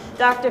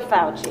 Dr.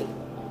 Fauci,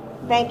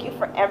 thank you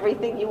for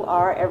everything you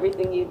are,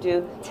 everything you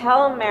do.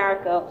 Tell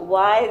America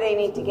why they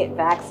need to get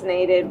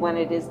vaccinated when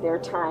it is their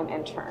time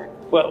and turn.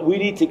 Well, we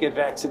need to get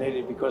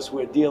vaccinated because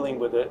we're dealing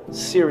with a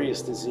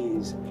serious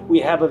disease. We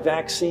have a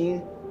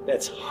vaccine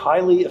that's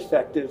highly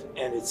effective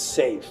and it's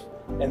safe.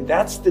 And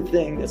that's the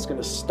thing that's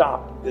going to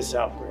stop this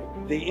outbreak.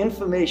 The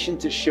information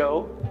to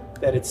show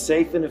that it's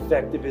safe and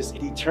effective is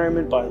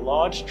determined by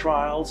large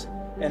trials,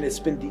 and it's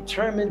been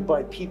determined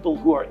by people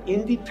who are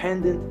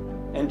independent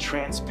and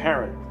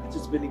transparent.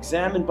 It's been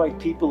examined by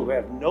people who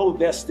have no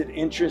vested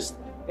interest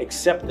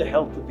except the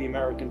health of the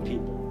American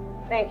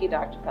people. Thank you,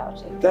 Dr.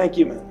 Fauci. Thank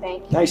you, man.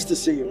 Thank you. Nice to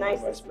see you,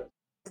 Nice. Vice President.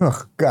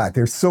 Oh, God,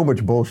 there's so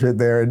much bullshit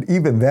there. And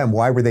even them,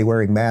 why were they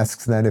wearing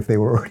masks then if they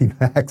were already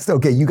vaxxed?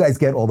 Okay, you guys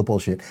get all the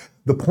bullshit.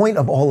 The point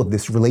of all of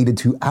this related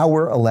to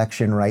our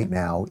election right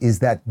now is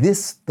that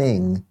this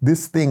thing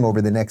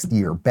over the next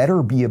year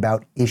better be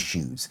about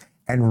issues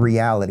and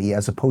reality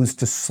as opposed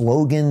to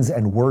slogans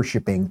and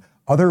worshiping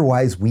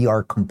Otherwise, we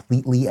are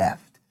completely effed.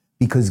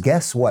 Because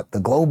guess what? The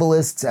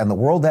globalists and the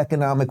World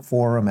Economic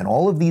Forum and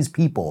all of these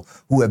people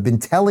who have been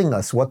telling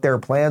us what their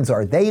plans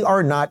are, they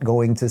are not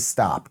going to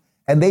stop.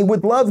 And they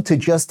would love to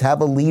just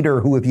have a leader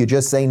who, if you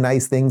just say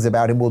nice things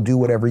about him, will do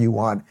whatever you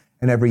want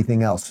and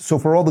everything else. So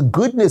for all the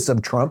goodness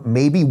of Trump,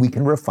 maybe we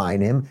can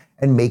refine him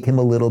and make him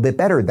a little bit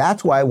better.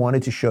 That's why I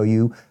wanted to show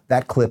you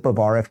that clip of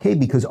RFK,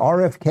 because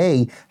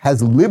RFK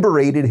has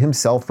liberated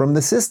himself from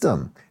the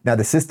system. Now,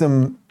 the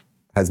system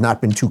has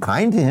not been too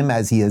kind to him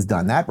as he has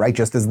done that, right?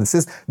 Just as the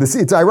system,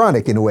 it's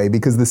ironic in a way,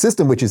 because the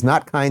system, which is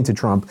not kind to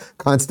Trump,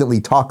 constantly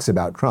talks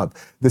about Trump.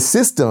 The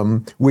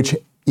system, which,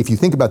 if you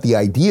think about the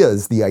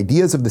ideas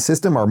of the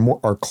system are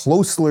more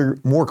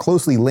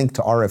closely linked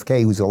to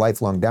RFK, who's a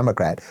lifelong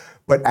Democrat.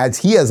 But as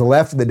he has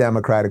left the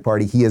Democratic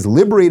Party, he has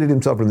liberated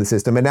himself from the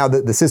system, and now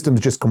the system is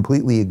just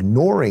completely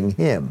ignoring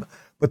him.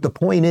 But the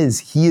point is,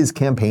 he is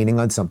campaigning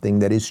on something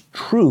that is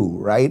true,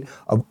 right?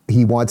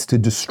 He wants to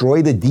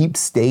destroy the deep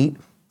state,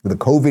 the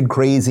COVID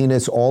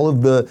craziness, all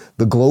of the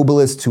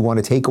globalists who want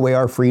to take away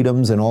our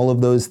freedoms and all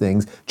of those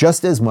things,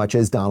 just as much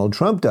as Donald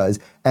Trump does.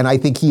 And I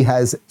think he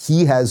has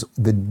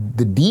the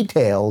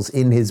details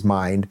in his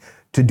mind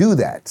to do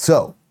that.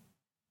 So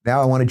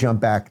now I want to jump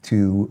back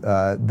to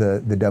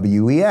the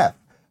WEF,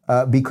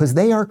 because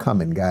they are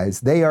coming,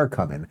 guys. They are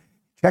coming.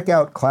 Check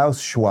out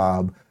Klaus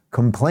Schwab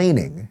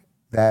complaining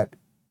that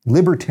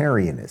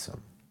libertarianism,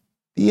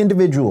 the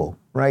individual,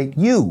 right?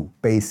 You,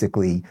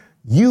 basically,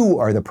 you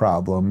are the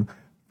problem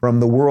from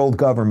the world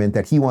government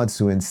that he wants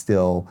to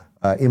instill,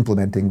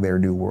 implementing their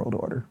new world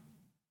order.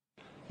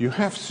 You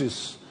have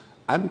this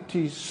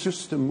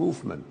anti-system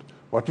movement.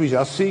 What we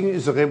are seeing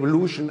is a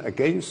revolution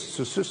against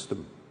the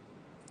system.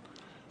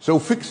 So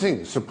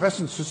fixing the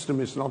present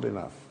system is not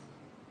enough.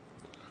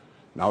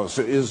 Now,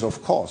 there is,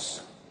 of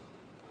course,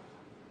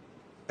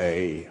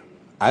 an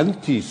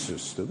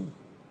anti-system,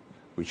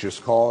 which is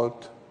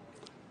called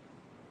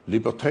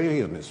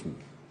libertarianism,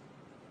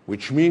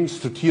 which means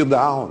to tear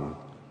down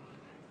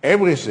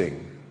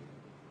everything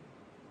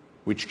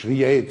which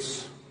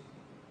creates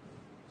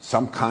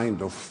some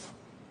kind of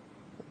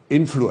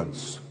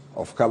influence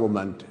of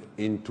government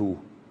into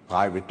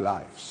private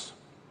lives.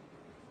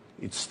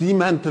 It's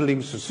dismantling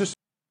the system.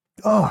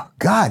 Oh,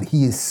 God,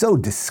 he is so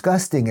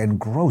disgusting and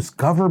gross.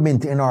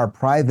 Government in our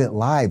private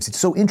lives. It's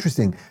so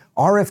interesting.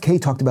 RFK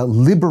talked about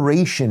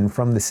liberation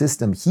from the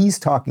system. He's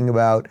talking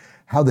about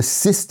how the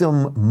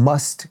system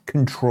must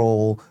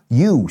control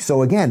you.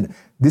 So again,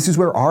 this is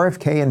where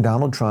RFK and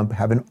Donald Trump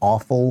have an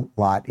awful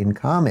lot in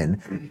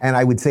common. And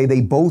I would say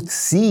they both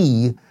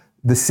see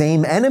the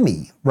same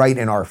enemy right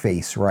in our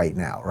face right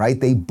now, right?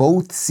 They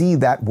both see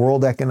that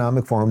World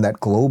Economic Forum,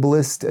 that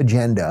globalist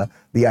agenda,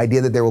 the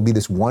idea that there will be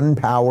this one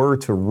power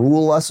to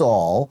rule us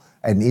all,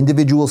 and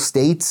individual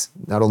states,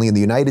 not only in the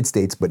United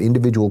States, but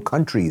individual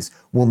countries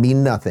will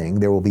mean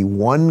nothing. There will be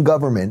one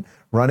government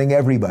running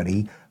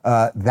everybody.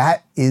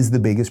 That is the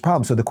biggest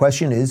problem. So the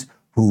question is,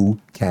 who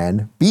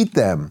can beat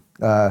them?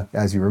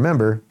 As you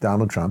remember,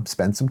 Donald Trump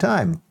spent some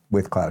time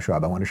with Klaus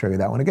Schwab. I want to show you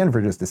that one again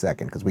for just a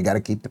second, because we got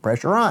to keep the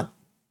pressure on.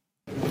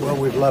 Well,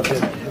 we've loved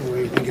it.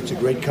 We think it's a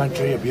great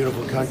country, a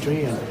beautiful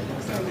country,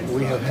 and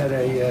we have had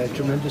a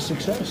tremendous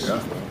success.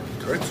 Yeah,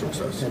 great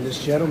success. And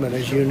this gentleman,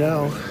 as you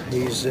know,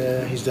 he's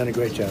done a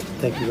great job.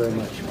 Thank you very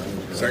much.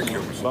 Thank you.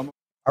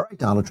 All right,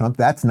 Donald Trump,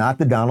 that's not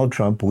the Donald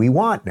Trump we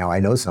want. Now, I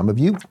know some of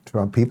you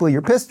Trump people,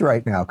 you're pissed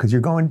right now because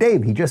you're going,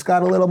 Dave, he just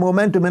got a little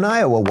momentum in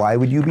Iowa. Why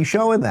would you be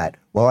showing that?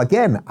 Well,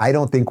 again, I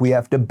don't think we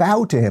have to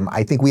bow to him.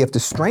 I think we have to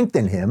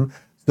strengthen him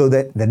so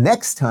that the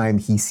next time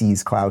he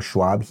sees Klaus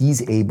Schwab,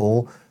 he's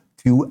able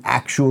to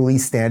actually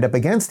stand up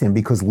against him,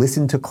 because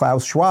listen to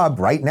Klaus Schwab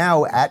right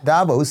now at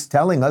Davos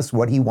telling us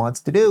what he wants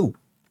to do.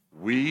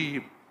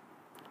 We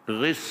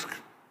risk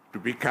to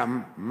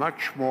become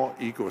much more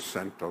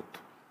ego-centered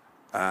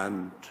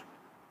and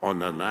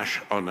on a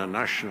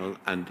national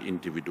and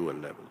individual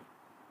level.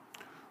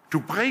 To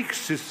break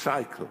this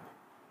cycle,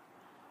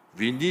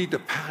 we need a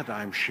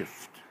paradigm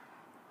shift.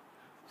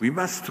 We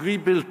must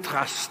rebuild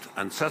trust,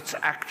 and that's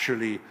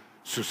actually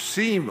the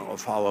theme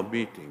of our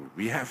meeting.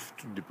 We have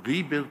to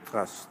rebuild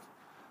trust.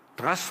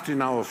 Trust in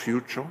our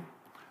future,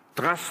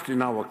 trust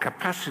in our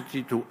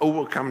capacity to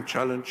overcome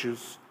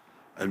challenges,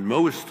 and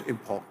most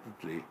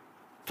importantly,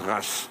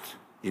 trust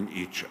in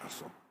each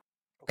other.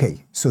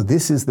 Okay, so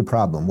this is the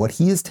problem. What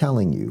he is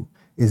telling you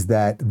is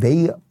that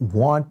they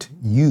want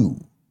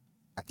you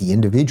at the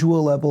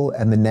individual level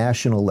and the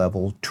national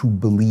level to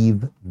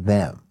believe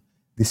them.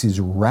 This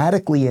is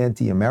radically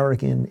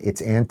anti-American.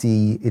 It's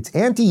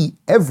anti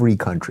every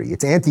country.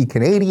 It's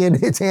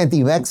anti-Canadian. It's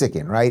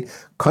anti-Mexican, right?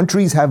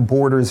 Countries have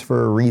borders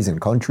for a reason.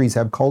 Countries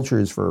have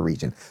cultures for a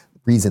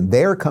reason.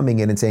 They're coming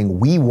in and saying,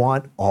 we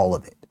want all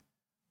of it.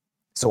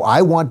 So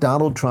I want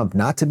Donald Trump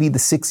not to be the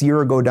 6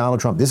 year ago Donald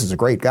Trump. This is a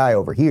great guy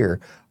over here.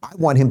 I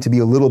want him to be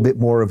a little bit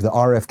more of the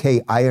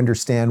RFK. I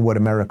understand what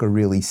America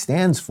really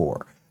stands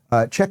for.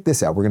 Check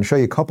this out. We're going to show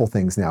you a couple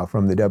things now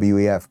from the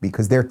WEF,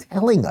 because they're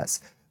telling us.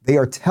 They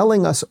are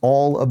telling us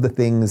all of the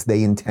things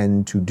they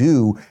intend to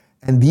do.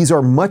 And these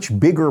are much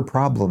bigger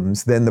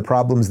problems than the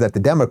problems that the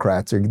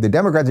Democrats are. The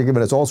Democrats are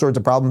giving us all sorts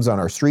of problems on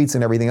our streets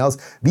and everything else.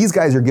 These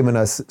guys are giving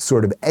us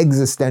sort of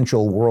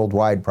existential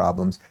worldwide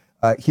problems.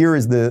 Here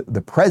is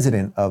the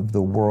president of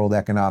the World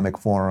Economic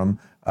Forum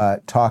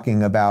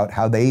talking about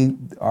how they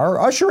are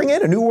ushering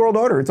in a new world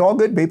order. It's all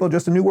good, people,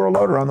 just a new world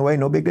order on the way,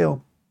 no big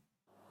deal.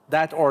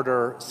 That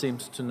order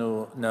seems to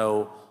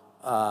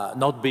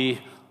not be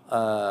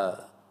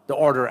the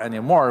order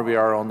anymore. We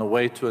are on the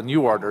way to a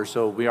new order,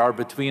 so we are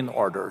between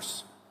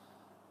orders.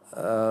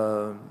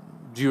 Do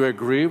you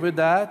agree with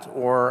that,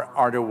 or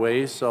are there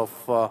ways of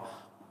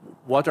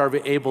what are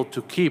we able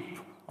to keep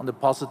on the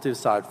positive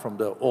side from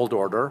the old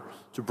order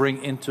to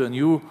bring into a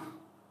new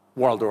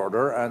world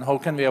order, and how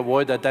can we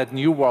avoid that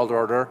new world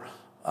order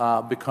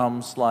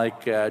becomes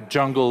like a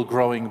jungle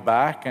growing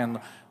back, and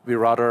we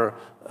rather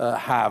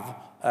have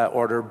an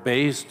order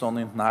based on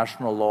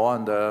international law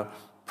and the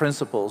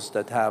principles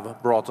that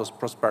have brought us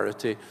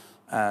prosperity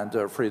and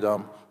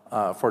freedom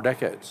for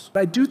decades.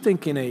 I do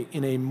think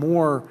in a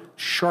more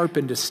sharp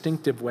and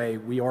distinctive way,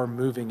 we are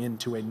moving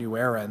into a new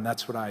era, and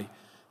that's what I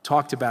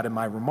talked about in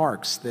my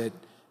remarks, that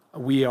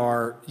we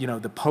are,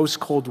 the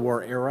post-Cold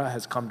War era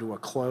has come to a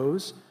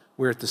close.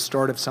 We're at the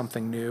start of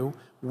something new.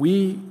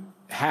 We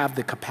have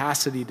the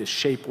capacity to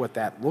shape what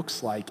that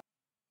looks like.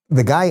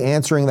 The guy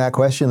answering that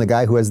question, the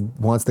guy who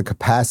wants the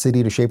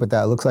capacity to shape what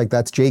that looks like,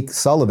 that's Jake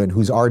Sullivan,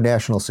 who's our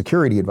national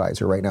security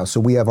advisor right now.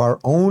 So we have our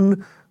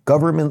own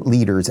government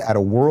leaders at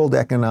a World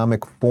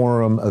Economic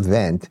Forum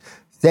event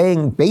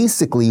saying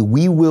basically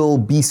we will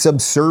be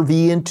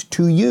subservient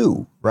to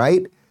you,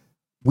 right?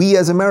 We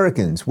as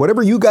Americans,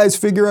 whatever you guys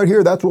figure out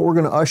here, that's what we're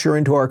going to usher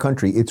into our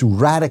country. It's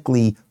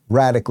radically,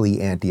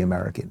 radically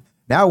anti-American.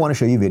 Now I want to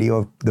show you a video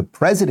of the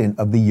president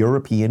of the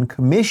European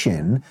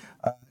Commission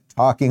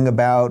talking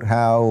about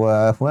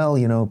how,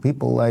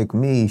 people like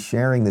me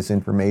sharing this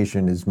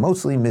information is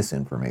mostly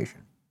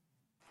misinformation.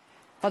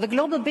 For the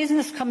global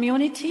business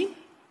community,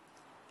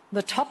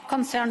 the top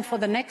concern for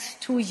the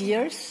next 2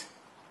 years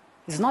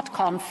is not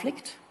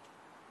conflict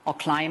or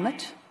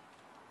climate.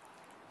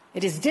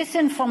 It is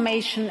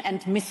disinformation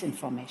and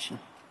misinformation,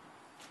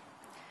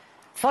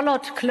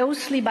 followed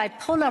closely by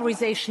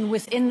polarization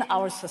within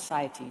our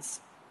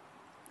societies.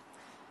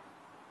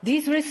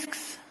 These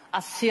risks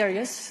are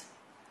serious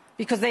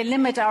because they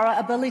limit our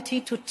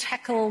ability to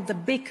tackle the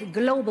big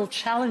global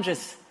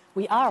challenges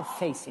we are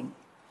facing.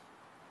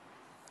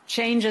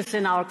 Changes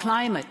in our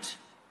climate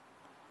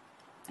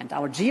and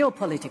our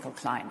geopolitical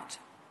climate,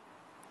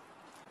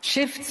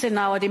 shifts in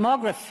our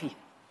demography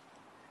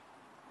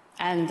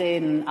and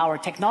in our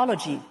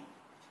technology.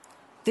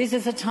 This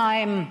is a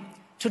time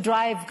to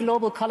drive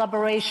global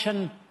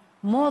collaboration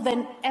more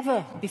than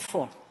ever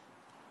before.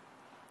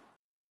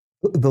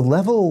 The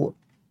level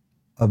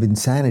of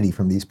insanity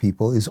from these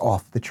people is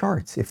off the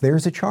charts. If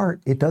there's a chart,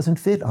 it doesn't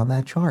fit on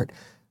that chart.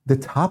 The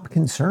top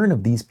concern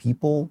of these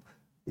people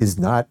is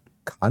not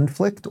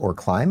conflict or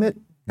climate.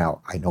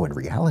 Now, I know in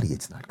reality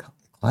it's not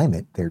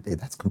climate.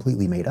 That's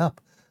completely made up.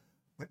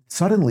 But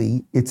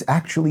suddenly, it's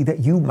actually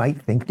that you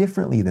might think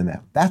differently than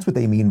them. That's what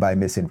they mean by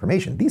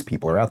misinformation. These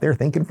people are out there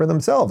thinking for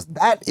themselves.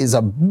 That is a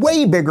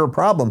way bigger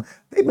problem.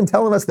 They've been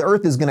telling us the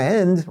Earth is going to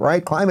end,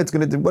 right? Climate's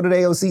going to, what did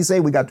AOC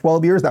say? We got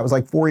 12 years. That was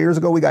like 4 years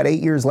ago. We got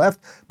 8 years left.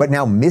 But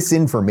now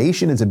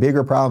misinformation is a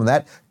bigger problem.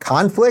 That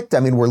conflict,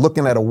 I mean, we're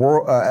looking at a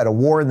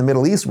war in the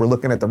Middle East. We're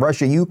looking at the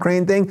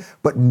Russia-Ukraine thing.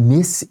 But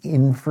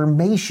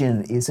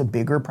misinformation is a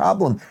bigger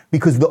problem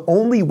because the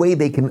only way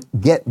they can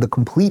get the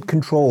complete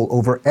control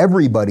over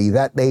everybody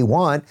that they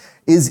want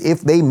is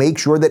if they make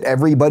sure that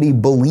everybody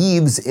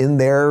believes in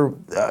their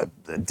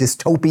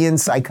dystopian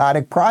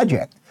psychotic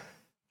project.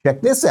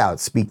 Check this out.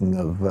 Speaking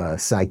of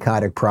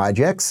psychotic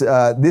projects,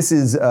 this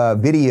is a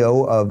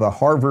video of a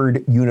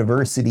Harvard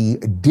University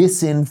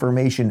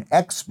disinformation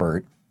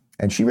expert,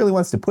 and she really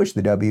wants to push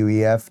the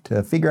WEF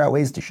to figure out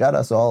ways to shut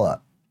us all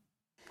up.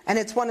 And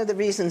it's one of the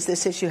reasons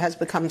this issue has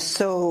become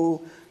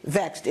so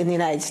vexed in the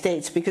United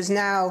States, because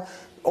now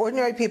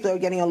ordinary people are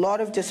getting a lot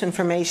of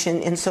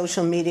disinformation in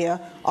social media,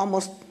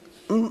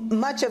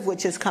 much of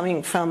which is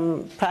coming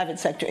from private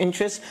sector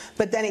interests,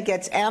 but then it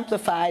gets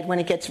amplified when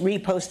it gets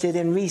reposted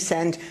and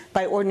resent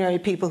by ordinary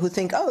people who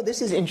think, oh,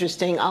 this is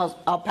interesting,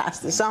 I'll pass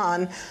this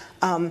on.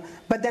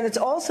 But then it's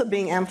also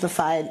being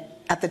amplified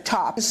at the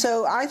top.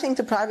 So I think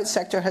the private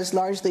sector has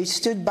largely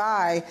stood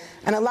by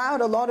and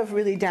allowed a lot of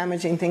really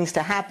damaging things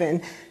to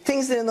happen,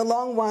 things that in the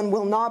long run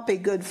will not be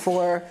good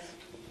for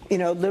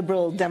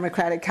liberal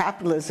democratic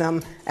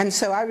capitalism. And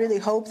so I really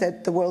hope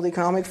that the World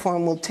Economic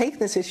Forum will take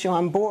this issue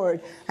on board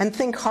and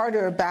think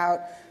harder about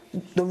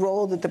the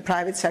role that the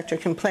private sector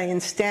can play in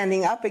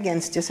standing up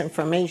against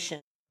disinformation.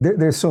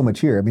 There's so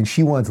much here. I mean,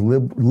 she wants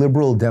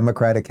liberal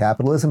democratic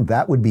capitalism.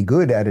 That would be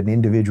good at an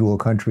individual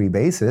country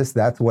basis.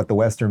 That's what the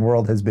Western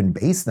world has been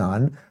based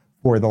on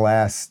for the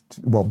last,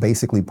 well,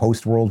 basically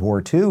post-World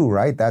War II,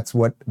 right? That's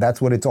what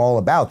it's all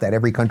about, that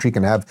every country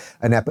can have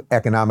an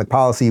economic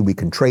policy, we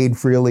can trade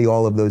freely,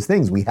 all of those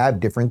things. We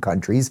have different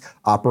countries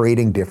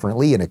operating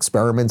differently and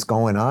experiments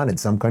going on, and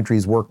some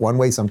countries work one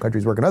way, some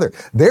countries work another.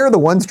 They're the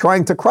ones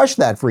trying to crush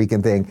that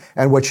freaking thing.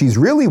 And what she's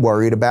really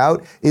worried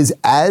about is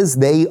as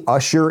they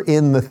usher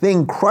in the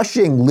thing,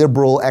 crushing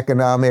liberal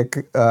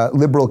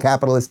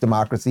capitalist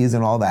democracies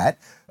and all that,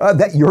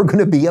 that you're going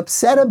to be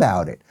upset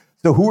about it.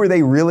 So who are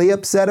they really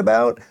upset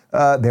about?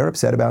 They're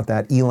upset about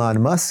that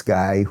Elon Musk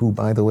guy, who,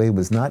 by the way,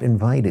 was not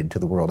invited to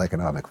the World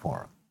Economic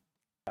Forum.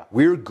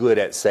 We're good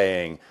at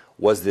saying,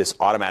 was this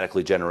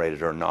automatically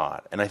generated or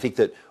not? And I think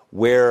that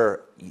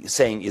we're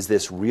saying, is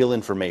this real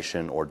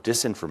information or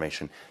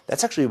disinformation?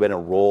 That's actually been a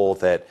role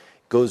that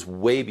goes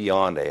way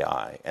beyond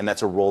AI. And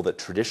that's a role that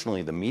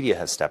traditionally the media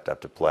has stepped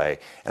up to play.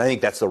 And I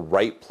think that's the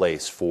right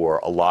place for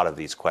a lot of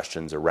these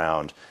questions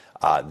around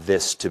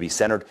this to be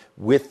centered,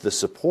 with the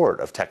support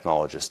of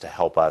technologists to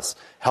help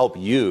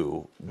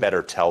you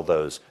better tell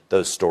those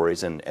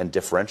stories and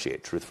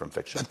differentiate truth from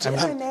fiction.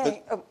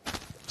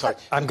 Sorry.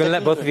 I'm going to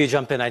let both of you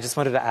jump in. I just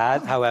wanted to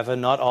add, however,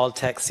 not all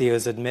tech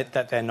CEOs admit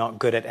that they're not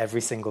good at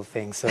every single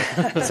thing. So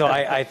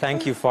I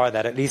thank you for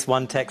that. At least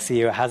one tech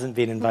CEO hasn't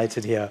been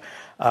invited here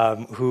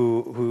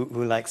who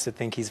likes to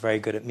think he's very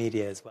good at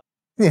media as well.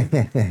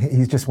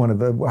 He's just one of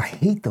the, I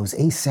hate those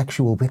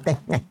asexual,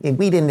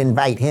 we didn't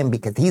invite him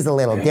because he's a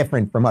little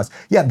different from us.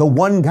 Yeah, the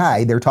one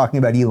guy, they're talking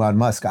about Elon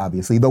Musk,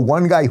 obviously, the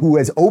one guy who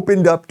has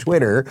opened up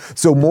Twitter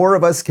so more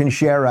of us can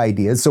share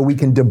ideas, so we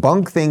can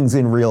debunk things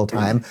in real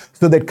time,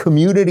 so that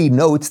community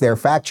notes, their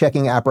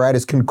fact-checking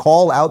apparatus, can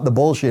call out the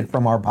bullshit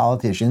from our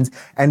politicians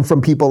and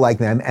from people like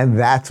them, and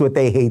that's what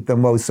they hate the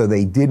most, so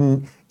they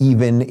didn't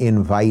even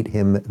invite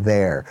him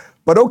there.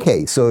 But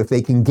okay, so if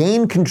they can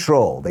gain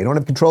control, they don't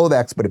have control of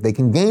X, but if they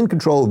can gain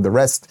control of the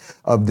rest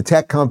of the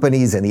tech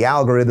companies and the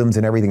algorithms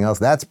and everything else,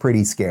 that's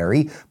pretty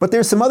scary. But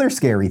there's some other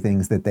scary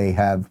things that they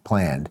have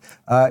planned.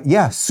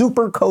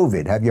 Super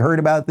COVID. Have you heard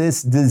about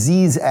this?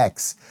 Disease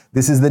X.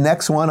 This is the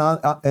next one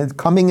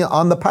coming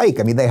on the pike.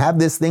 I mean, they have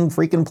this thing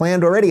freaking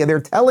planned already, and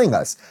they're telling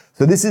us.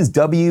 So this is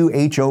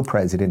WHO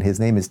president. His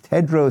name is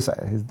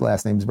Tedros. His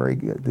last name is very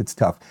good. It's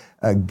tough.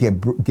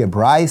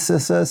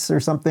 Ghebreyesus or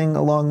something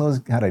along those.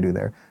 How'd I do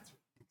there?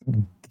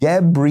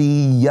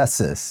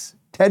 Ghebreyesus.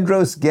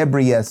 Tedros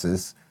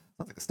Ghebreyesus.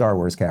 Like a Star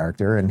Wars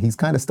character, and he's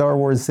kind of Star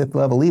Wars Sith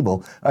level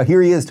evil.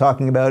 Here he is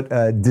talking about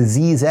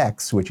Disease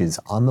X, which is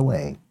on the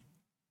way.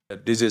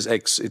 Disease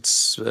X,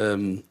 it's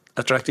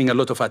attracting a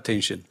lot of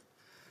attention,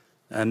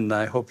 and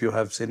I hope you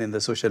have seen in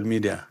the social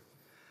media.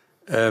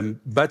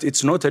 But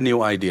it's not a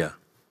new idea.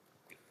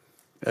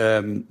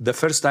 The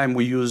first time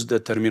we used the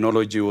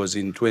terminology was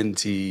in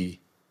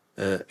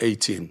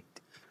 2018.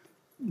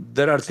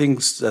 There are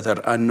things that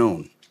are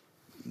unknown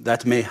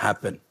that may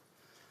happen.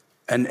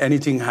 And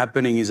anything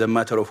happening is a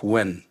matter of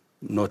when,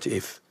 not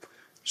if.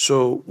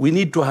 So we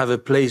need to have a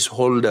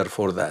placeholder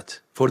for that,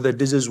 for the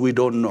disease we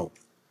don't know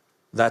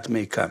that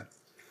may come.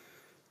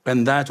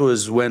 And that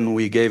was when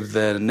we gave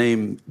the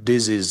name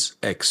Disease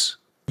X.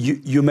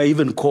 You may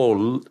even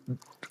call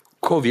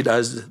COVID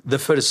as the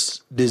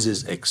first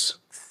Disease X.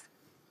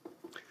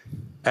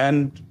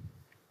 And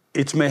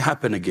it may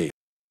happen again.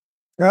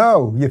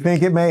 Oh, you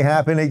think it may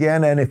happen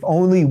again? And if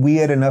only we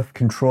had enough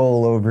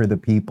control over the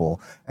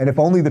people, and if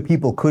only the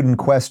people couldn't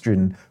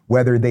question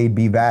whether they'd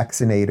be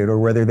vaccinated or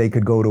whether they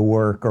could go to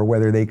work or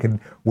whether they could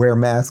wear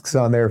masks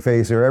on their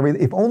face or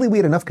everything. If only we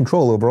had enough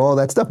control over all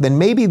that stuff, then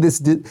maybe this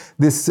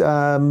Disease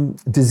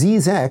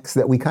X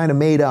that we kind of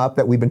made up,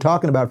 that we've been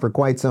talking about for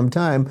quite some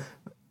time,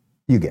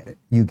 you get it.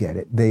 You get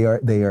it.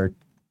 They're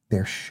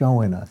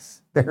showing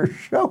us. They're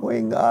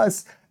showing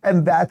us.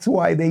 And that's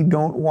why they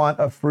don't want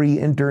a free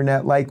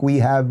internet like we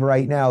have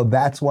right now.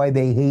 That's why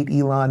they hate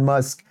Elon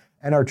Musk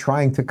and are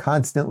trying to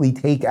constantly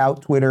take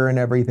out Twitter and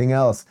everything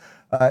else.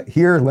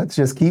 Here, let's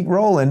just keep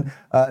rolling.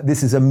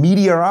 This is a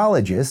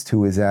meteorologist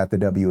who is at the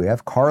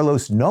WEF,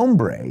 Carlos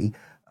Nombre.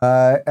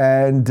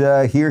 And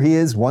here he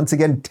is once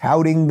again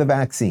touting the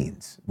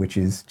vaccines, which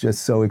is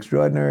just so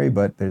extraordinary,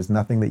 but there's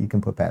nothing that you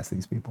can put past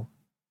these people.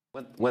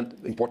 One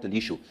important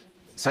issue,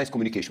 science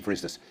communication, for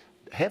instance.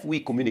 Have we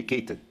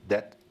communicated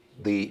that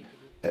the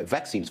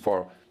vaccines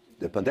for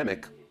the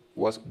pandemic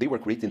they were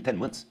created in 10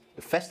 months,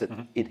 the fastest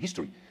in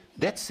history?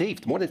 That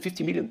saved more than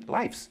 50 million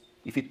lives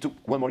if it took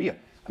one more year.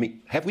 I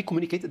mean, have we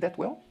communicated that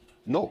well?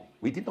 No,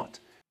 we did not.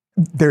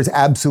 There's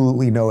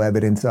absolutely no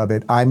evidence of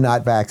it. I'm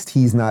not vaxxed,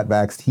 he's not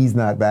vaxxed, he's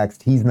not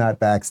vaxxed, he's not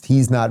vaxxed,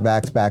 he's not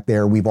vaxxed back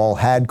there. We've all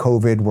had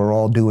COVID, we're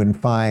all doing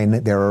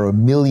fine. There are a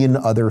million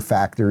other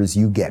factors.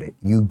 You get it,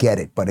 you get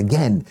it. But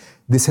again,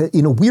 this,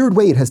 in a weird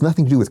way, it has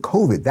nothing to do with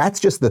COVID. That's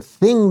just the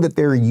thing that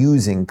they're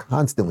using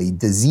constantly.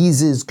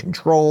 Diseases,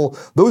 control,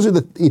 those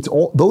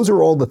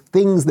are all the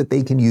things that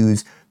they can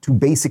use to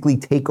basically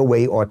take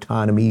away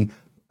autonomy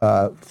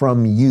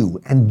from you.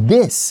 And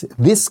this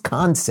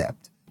concept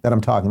that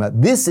I'm talking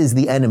about, this is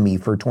the enemy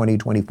for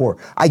 2024.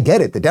 I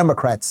get it, the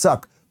Democrats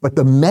suck, but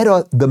the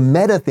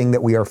meta thing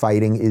that we are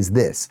fighting is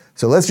this.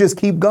 So let's just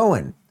keep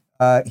going.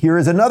 Here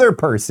is another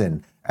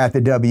person at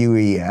the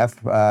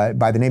WEF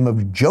by the name of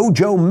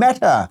Jojo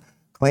Mehta,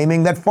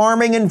 claiming that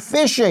farming and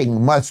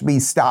fishing must be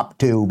stopped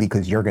too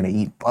because you're going to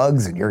eat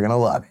bugs and you're going to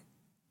love it.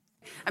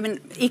 I mean,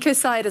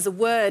 ecocide as a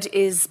word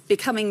is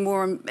becoming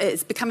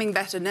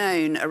better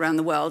known around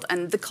the world,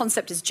 and the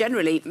concept is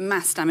generally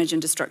mass damage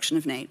and destruction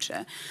of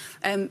nature.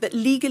 But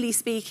legally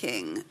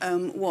speaking,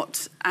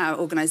 what our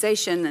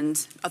organisation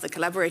and other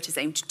collaborators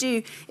aim to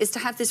do is to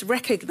have this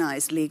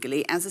recognised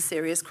legally as a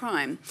serious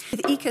crime.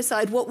 With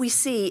ecocide, what we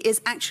see is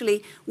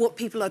actually what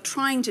people are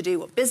trying to do,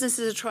 what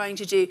businesses are trying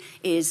to do,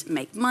 is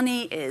make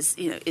money, is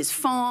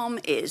farm,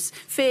 is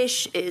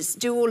fish, is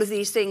do all of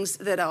these things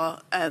that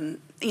are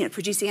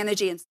producing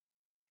energy.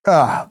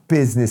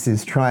 Business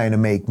is trying to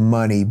make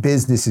money.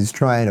 Business is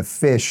trying to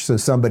fish so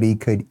somebody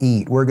could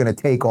eat. We're going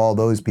to take all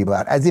those people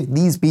out. As if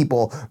these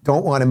people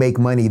don't want to make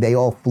money. They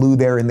all flew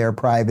there in their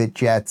private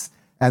jets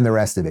and the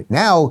rest of it.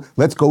 Now,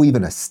 let's go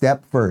even a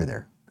step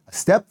further. A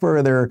step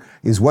further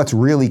is what's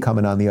really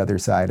coming on the other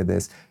side of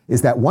this,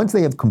 is that once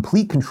they have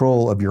complete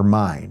control of your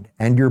mind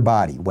and your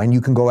body, when you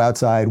can go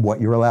outside,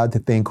 what you're allowed to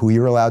think, who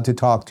you're allowed to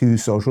talk to,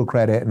 social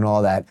credit and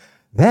all that,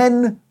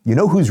 then you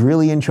know who's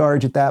really in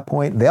charge at that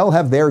point? They'll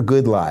have their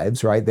good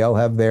lives, right?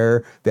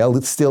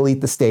 They'll still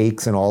eat the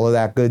steaks and all of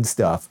that good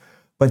stuff.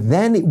 But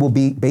then it will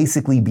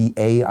basically be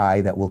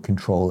AI that will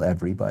control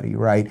everybody,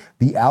 right?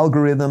 The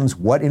algorithms,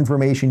 what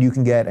information you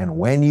can get and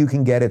when you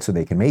can get it so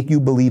they can make you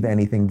believe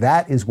anything,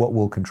 that is what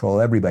will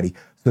control everybody.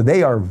 So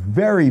they are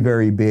very,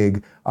 very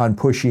big on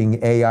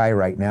pushing AI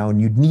right now. And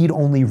you'd need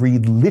only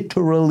read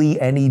literally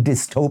any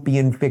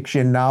dystopian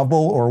fiction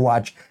novel or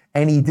watch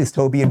any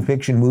dystopian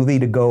fiction movie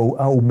to go,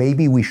 oh,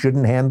 maybe we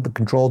shouldn't hand the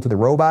control to the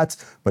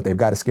robots, but they've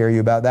got to scare you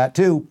about that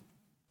too.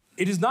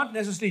 It is not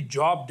necessarily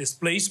job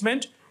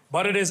displacement,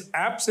 but it is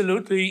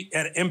absolutely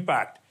an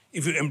impact.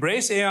 If you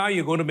embrace AI,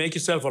 you're going to make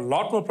yourself a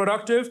lot more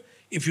productive.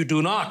 If you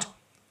do not,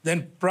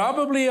 then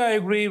probably I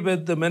agree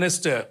with the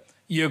minister.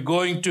 You're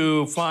going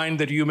to find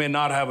that you may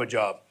not have a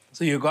job.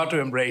 So you've got to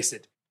embrace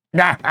it.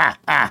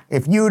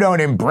 If you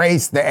don't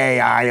embrace the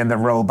AI and the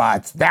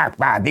robots,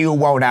 you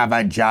won't have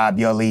a job.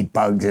 You'll eat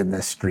bugs in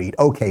the street.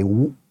 Okay, I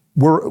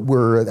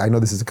know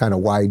this is a kind of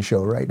wide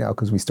show right now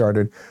because we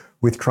started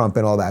with Trump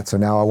and all that. So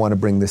now I want to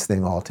bring this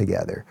thing all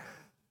together.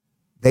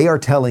 They are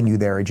telling you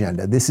their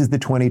agenda. This is the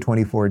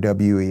 2024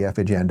 WEF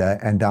agenda,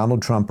 and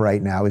Donald Trump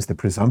right now is the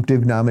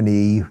presumptive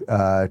nominee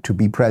to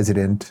be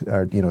president.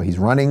 He's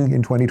running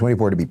in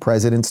 2024 to be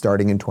president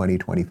starting in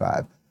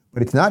 2025.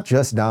 But it's not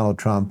just Donald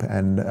Trump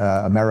and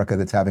America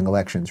that's having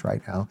elections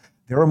right now.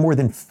 There are more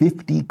than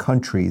 50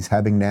 countries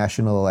having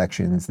national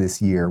elections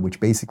this year, which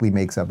basically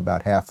makes up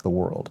about half the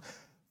world.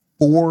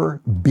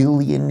 4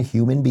 billion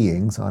human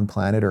beings on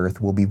planet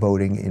Earth will be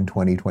voting in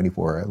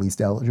 2024, or at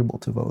least eligible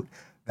to vote.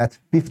 That's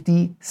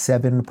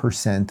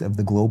 57% of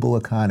the global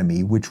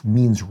economy, which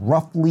means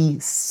roughly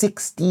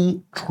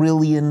 $60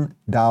 trillion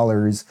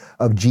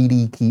of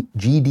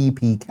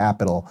GDP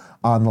capital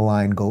on the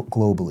line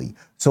globally.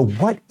 So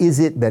what is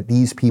it that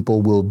these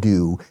people will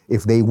do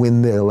if they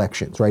win the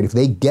elections, right? If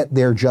they get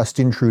their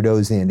Justin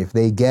Trudeau's in, if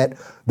they get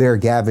their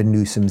Gavin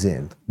Newsom's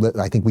in,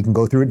 I think we can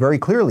go through it very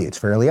clearly. It's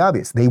fairly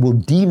obvious. They will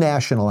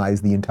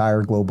denationalize the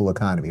entire global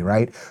economy,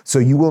 right? So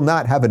you will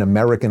not have an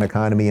American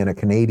economy and a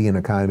Canadian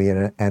economy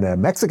and a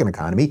Mexican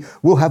economy.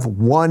 We'll have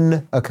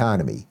one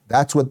economy.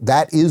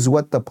 That is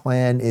what the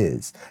plan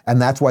is.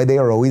 And that's why they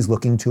are always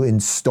looking to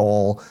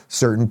install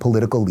certain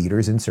political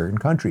leaders in certain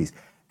countries.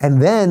 And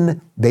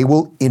then they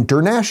will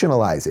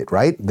internationalize it,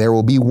 right? There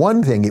will be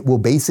one thing. It will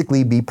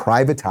basically be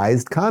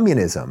privatized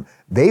communism.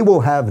 They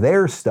will have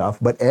their stuff,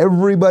 but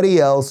everybody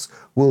else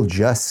will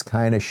just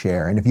kind of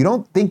share. And if you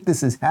don't think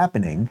this is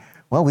happening,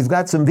 well, we've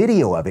got some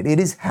video of it.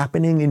 It is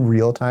happening in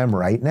real time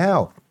right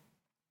now.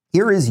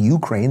 Here is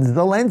Ukraine's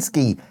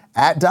Zelensky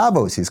at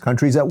Davos. His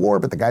country's at war,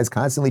 but the guy's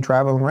constantly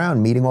traveling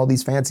around meeting all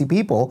these fancy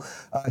people.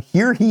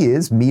 Here he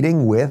is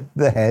meeting with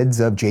the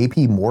heads of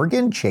JP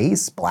Morgan,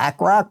 Chase,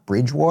 BlackRock,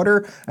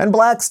 Bridgewater, and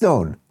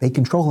Blackstone. They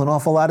control an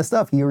awful lot of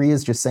stuff. Here he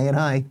is just saying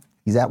hi.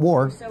 He's at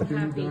war. So happy.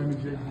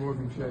 JP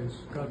Morgan, Chase.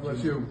 God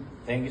bless you.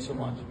 Thank you so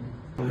much.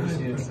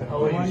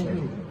 How are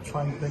you?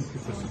 Fine, thank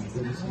you.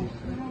 Good to see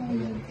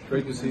you.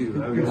 Great to see you.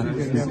 Good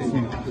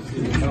to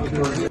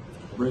see you.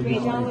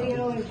 Great, how are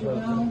you? As you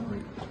know.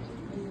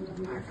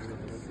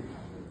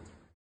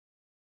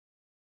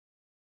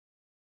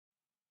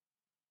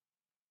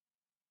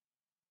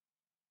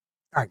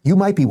 All right, you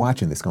might be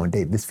watching this going,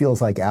 Dave, this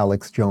feels like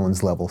Alex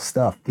Jones level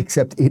stuff,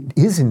 except it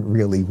isn't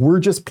really. We're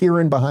just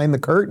peering behind the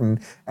curtain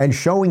and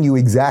showing you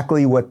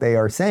exactly what they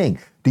are saying.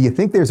 Do you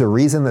think there's a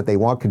reason that they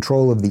want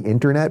control of the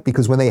internet?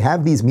 Because when they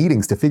have these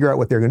meetings to figure out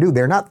what they're going to do,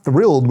 they're not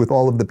thrilled with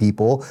all of the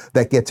people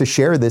that get to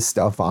share this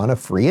stuff on a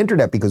free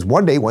internet, because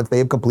one day, once they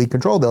have complete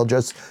control, they'll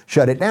just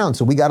shut it down.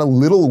 So we got a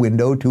little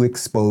window to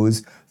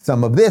expose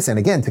some of this. And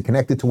again, to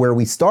connect it to where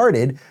we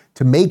started,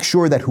 to make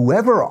sure that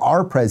whoever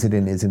our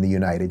president is in the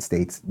United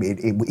States,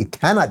 it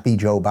cannot be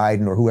Joe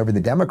Biden or whoever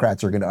the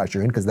Democrats are going to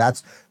usher in,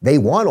 because they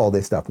want all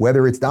this stuff.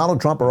 Whether it's Donald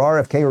Trump or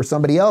RFK or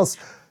somebody else,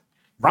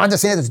 Ron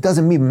DeSantis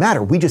doesn't even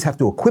matter. We just have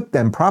to equip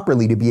them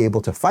properly to be able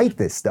to fight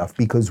this stuff,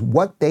 because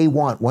what they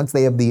want, once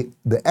they have the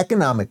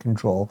economic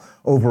control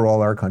over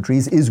all our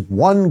countries, is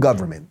one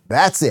government.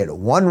 That's it,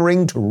 one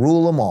ring to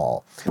rule them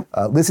all.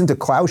 Listen to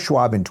Klaus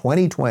Schwab in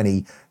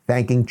 2020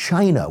 thanking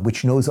China,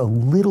 which knows a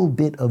little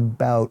bit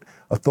about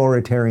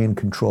authoritarian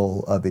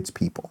control of its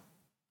people.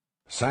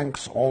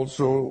 Thanks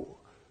also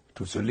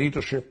to the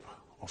leadership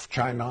of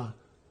China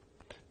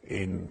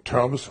in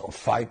terms of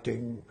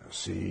fighting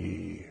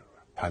the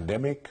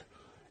pandemic,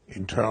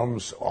 in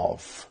terms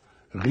of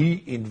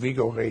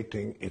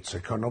reinvigorating its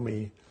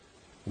economy.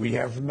 We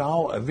have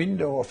now a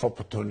window of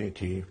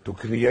opportunity to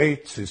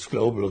create this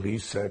global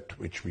reset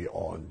which we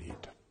all need.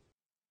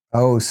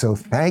 Oh, so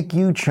thank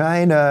you,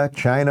 China.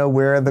 China,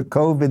 where the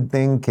COVID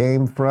thing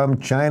came from.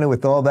 China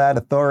with all that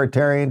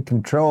authoritarian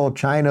control.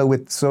 China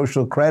with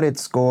social credit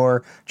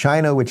score.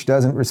 China, which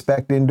doesn't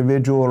respect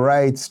individual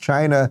rights.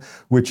 China,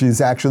 which is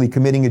actually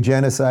committing a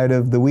genocide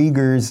of the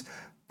Uyghurs.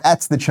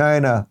 That's the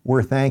China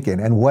we're thanking.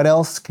 And what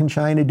else can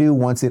China do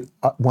once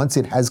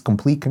it has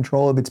complete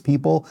control of its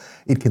people?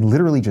 It can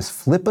literally just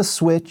flip a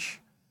switch,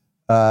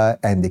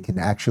 and it can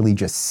actually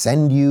just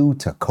send you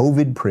to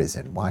COVID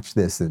prison. Watch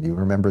this, and you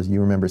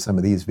remember some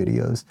of these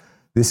videos.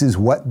 This is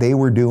what they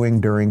were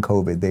doing during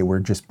COVID. They were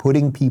just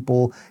putting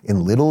people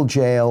in little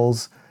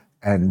jails.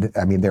 And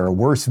I mean, there are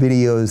worse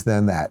videos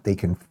than that. They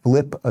can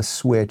flip a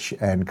switch,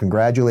 and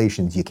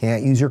congratulations, you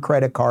can't use your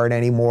credit card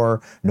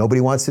anymore.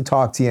 Nobody wants to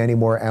talk to you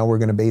anymore, and we're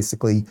going to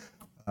basically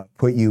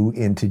put you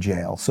into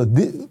jail. So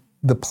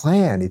the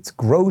plan, it's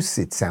gross,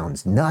 it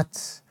sounds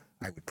nuts.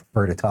 I would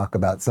prefer to talk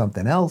about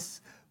something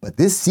else, but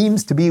this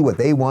seems to be what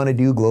they want to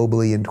do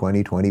globally in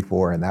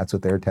 2024, and that's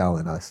what they're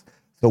telling us.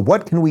 So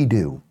what can we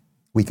do?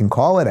 We can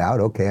call it out.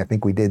 Okay, I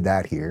think we did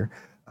that here.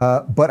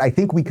 But I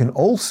think we can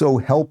also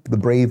help the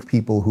brave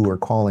people who are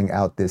calling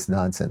out this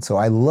nonsense. So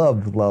I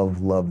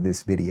love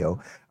this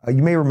video.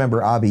 You may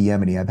remember Avi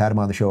Yemeni. I've had him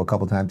on the show a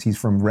couple times. He's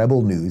from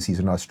Rebel News. He's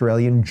an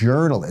Australian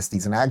journalist.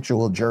 He's an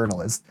actual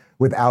journalist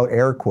without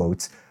air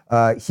quotes.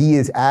 He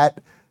is at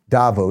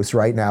Davos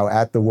right now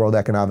at the World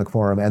Economic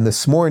Forum. And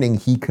this morning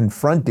he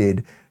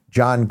confronted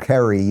John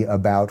Kerry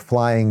about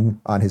flying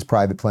on his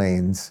private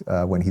planes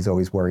when he's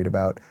always worried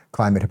about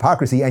climate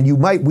hypocrisy. And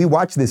we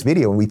watched this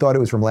video and we thought it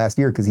was from last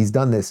year because he's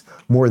done this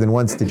more than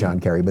once to John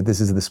Kerry, but this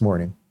is this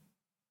morning.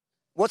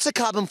 What's the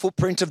carbon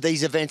footprint of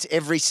these events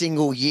every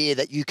single year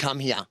that you come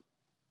here?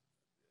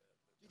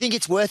 You think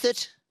it's worth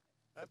it?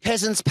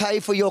 Peasants pay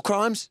for your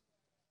crimes?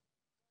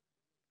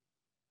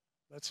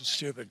 That's a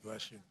stupid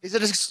question. Is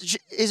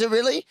it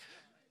really?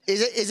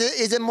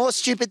 Is it more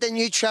stupid than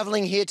you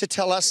traveling here to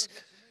tell us?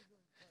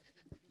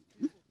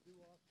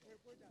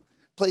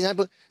 Please,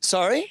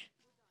 sorry?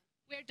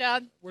 We're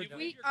done.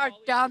 We are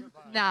done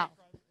now.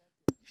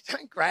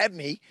 Don't grab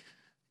me.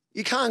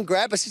 You can't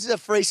grab us. This is a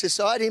free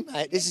society,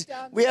 mate.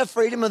 We have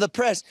freedom of the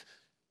press.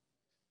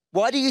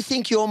 Why do you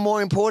think you're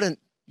more important?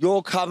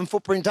 Your carbon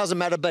footprint doesn't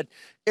matter, but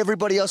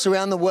everybody else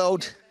around the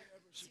world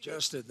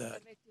Suggested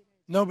that.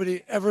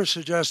 Nobody ever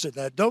suggested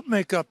that. Don't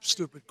make up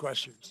stupid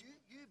questions.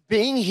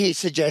 being here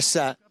suggests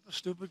that. A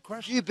stupid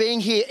question. You being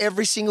here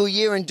every single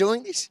year and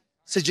doing this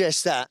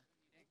suggests that.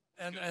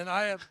 And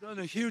I have done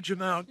a huge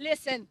amount.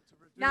 Listen,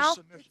 now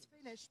it's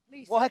finished,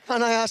 please. Why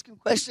can't I ask him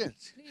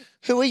questions? Please.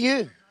 Who are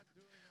you?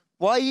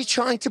 Why are you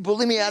trying to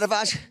bully me out of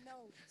us?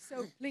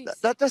 So please.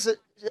 That doesn't.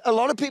 A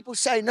lot of people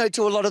say no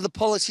to a lot of the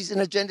policies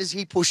and agendas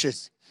he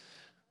pushes.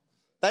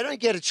 They don't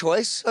get a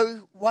choice.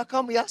 So why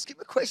can't we ask him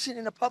a question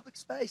in a public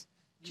space?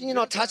 Can you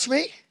not touch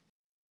me?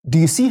 Do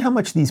you see how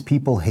much these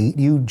people hate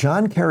you?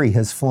 John Kerry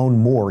has flown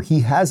more. He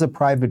has a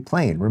private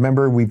plane.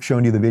 Remember, we've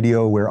shown you the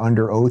video where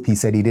under oath he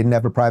said he didn't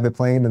have a private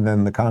plane, and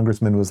then the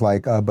congressman was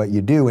like, but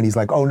you do. And he's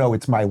like, oh no,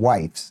 it's my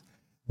wife's.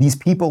 These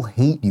people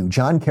hate you.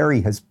 John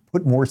Kerry has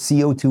put more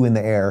CO2 in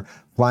the air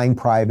flying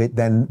private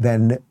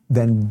than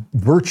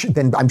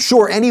I'm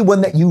sure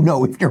anyone that you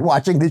know, if you're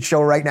watching this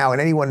show right now, and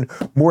anyone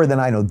more than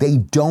I know, they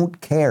don't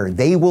care.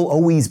 They will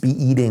always be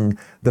eating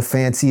the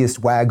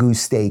fanciest Wagyu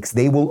steaks.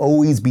 They will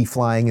always be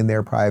flying in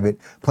their private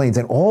planes.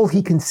 And all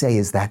he can say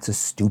is that's a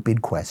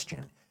stupid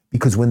question.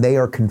 Because when they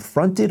are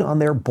confronted on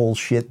their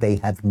bullshit, they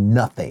have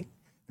nothing.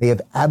 They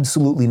have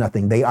absolutely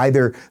nothing. They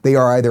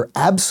are either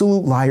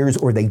absolute liars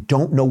or they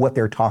don't know what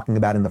they're talking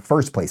about in the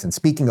first place. And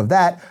speaking of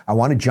that, I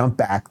want to jump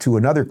back to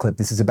another clip.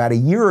 This is about a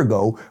year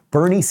ago.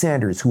 Bernie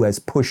Sanders, who has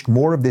pushed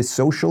more of this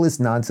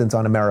socialist nonsense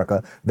on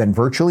America than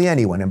virtually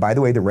anyone. And by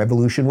the way, the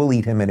revolution will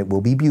eat him and it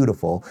will be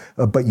beautiful.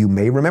 But you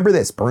may remember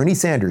this. Bernie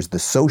Sanders, the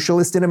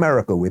socialist in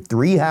America with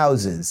 3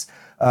 houses.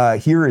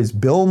 Here is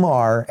Bill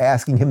Maher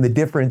asking him the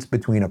difference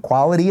between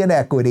equality and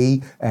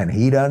equity, and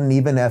he doesn't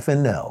even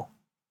effing know.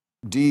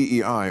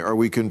 DEI, are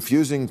we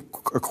confusing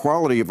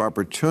equality of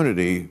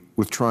opportunity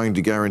with trying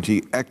to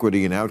guarantee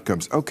equity in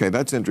outcomes? Okay,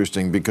 that's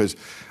interesting because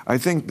I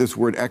think this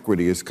word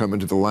equity has come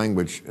into the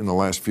language in the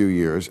last few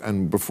years,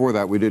 and before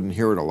that we didn't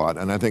hear it a lot.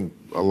 And I think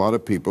a lot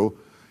of people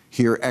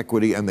hear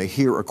equity and they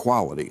hear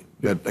equality,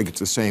 that like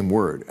it's the same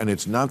word. And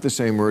it's not the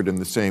same word in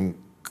the same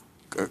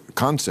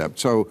concept.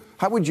 So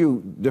how would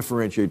you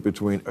differentiate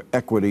between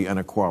equity and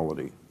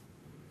equality?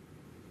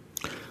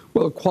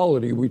 Well,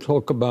 equality, we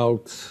talk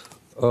about,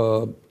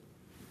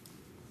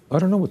 I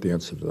don't know what the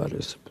answer to that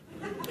is.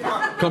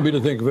 Coming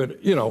to think of it,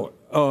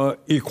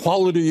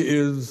 equality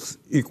is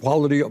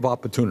equality of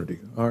opportunity.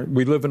 All right?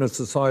 We live in a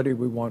society,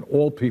 we want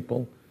all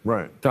people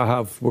to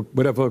have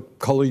whatever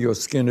color your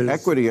skin is.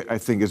 Equity, I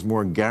think, is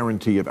more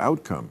guarantee of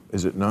outcome,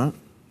 is it not?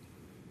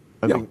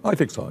 I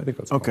think so. I think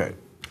that's okay.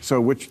 So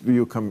which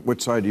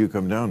side do you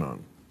come down on?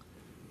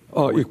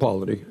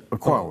 Equality.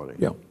 Equality.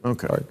 Yeah.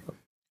 Okay. Right.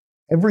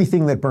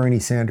 Everything that Bernie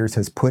Sanders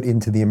has put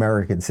into the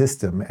American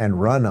system and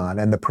run on,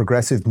 and the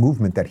progressive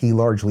movement that he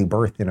largely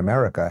birthed in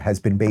America, has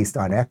been based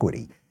on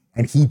equity.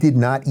 And he did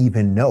not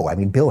even know. I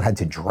mean, Bill had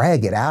to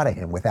drag it out of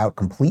him without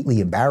completely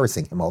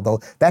embarrassing him, although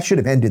that should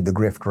have ended the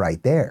grift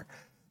right there.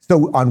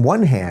 So on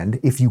one hand,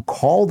 if you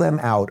call them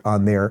out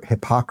on their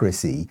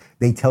hypocrisy,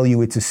 they tell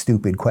you it's a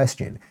stupid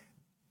question.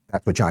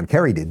 That's what John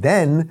Kerry did.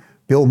 Then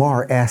Bill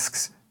Maher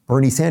asks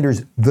Bernie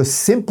Sanders the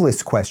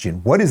simplest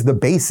question: what is the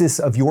basis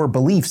of your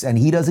beliefs? And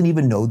he doesn't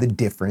even know the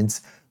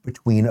difference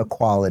between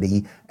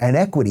equality and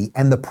equity.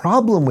 And the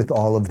problem with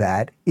all of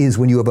that is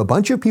when you have a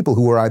bunch of people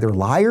who are either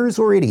liars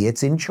or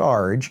idiots in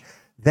charge,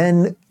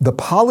 then the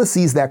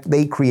policies that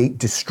they create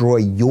destroy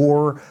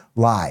your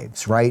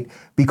lives, right?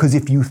 Because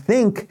if you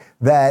think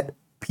that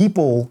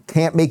people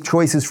can't make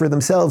choices for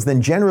themselves,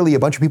 then generally a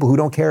bunch of people who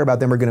don't care about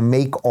them are going to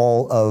make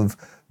all of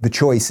the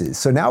choices.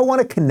 So now I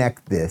want to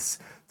connect this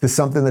to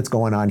something that's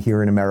going on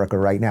here in America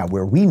right now,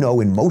 where we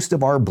know in most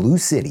of our blue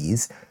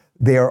cities,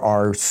 there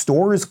are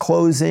stores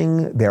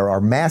closing, there are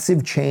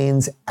massive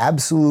chains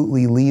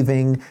absolutely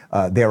leaving,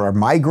 there are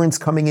migrants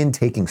coming in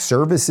taking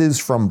services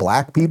from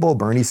black people.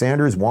 Bernie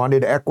Sanders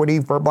wanted equity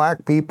for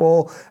black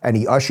people, and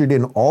he ushered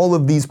in all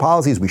of these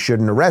policies. We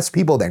shouldn't arrest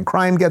people, then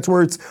crime gets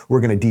worse.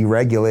 We're going to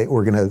deregulate,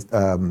 we're going to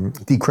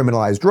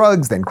decriminalize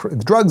drugs, then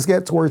drugs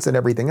gets worse and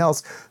everything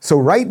else. So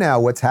right now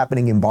what's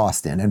happening in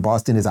Boston, and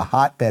Boston is a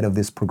hotbed of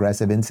this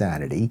progressive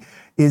insanity,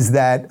 is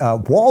that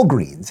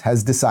Walgreens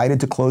has decided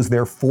to close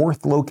their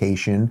 4th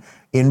location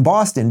in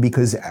Boston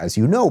because, as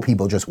you know,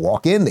 people just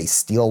walk in, they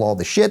steal all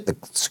the shit. The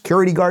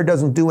security guard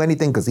doesn't do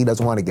anything because he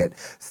doesn't want to get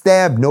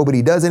stabbed.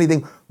 Nobody does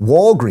anything.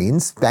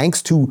 Walgreens,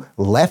 thanks to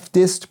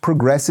leftist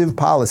progressive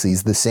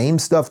policies, the same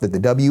stuff that the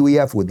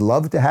WEF would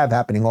love to have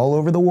happening all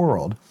over the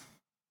world,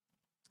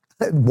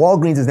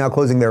 Walgreens is now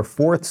closing their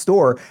 4th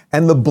store,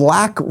 and the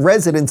black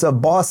residents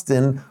of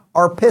Boston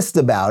are pissed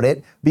about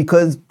it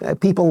because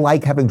people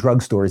like having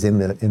drugstores in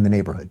the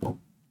neighborhood. Why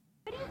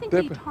do you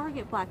think they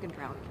target black and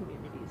brown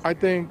communities? I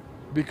think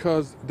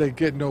because they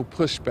get no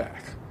pushback,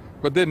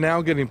 but they're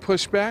now getting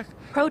pushback.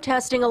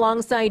 Protesting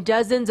alongside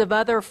dozens of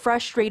other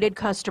frustrated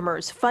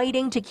customers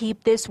fighting to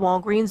keep this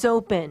Walgreens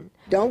open.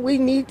 Don't we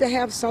need to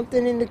have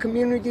something in the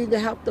community to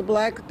help the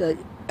black, the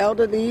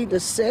elderly, the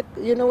sick?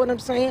 You know what I'm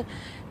saying?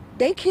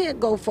 They can't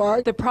go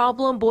far. The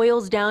problem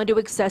boils down to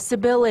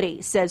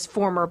accessibility, says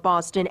former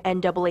Boston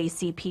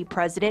NAACP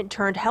president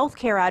turned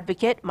healthcare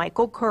advocate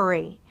Michael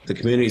Curry. The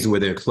communities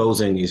where they're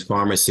closing these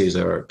pharmacies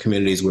are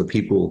communities where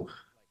people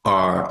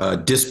are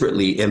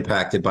disparately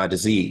impacted by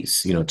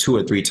disease, 2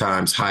 or 3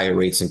 times higher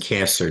rates in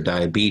cancer,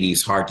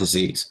 diabetes, heart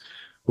disease,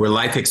 where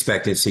life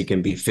expectancy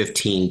can be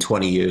 15,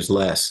 20 years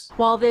less.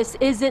 While this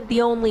isn't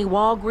the only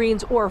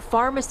Walgreens or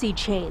pharmacy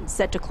chain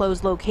set to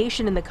close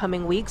location in the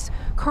coming weeks,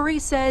 Curry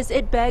says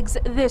it begs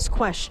this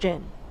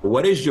question.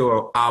 What is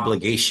your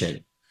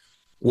obligation?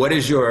 What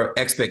is your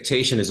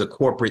expectation as a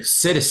corporate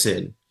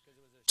citizen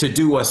to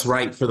do what's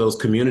right for those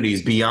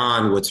communities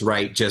beyond what's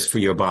right just for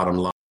your bottom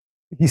line?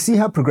 You see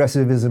how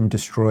progressivism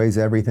destroys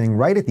everything?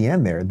 Right at the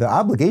end there, the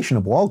obligation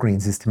of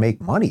Walgreens is to make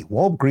money.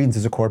 Walgreens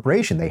is a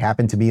corporation. They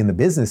happen to be in the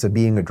business of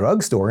being a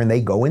drugstore, and they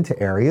go into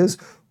areas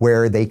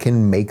where they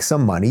can make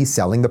some money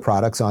selling the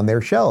products on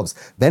their shelves.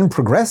 Then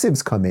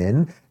progressives come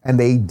in and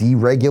they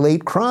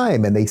deregulate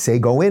crime, and they say,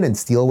 go in and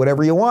steal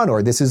whatever you want,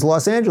 or this is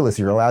Los Angeles,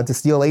 you're allowed to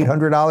steal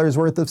 $800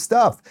 worth of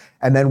stuff.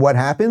 And then what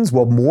happens?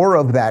 Well, more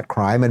of that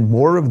crime and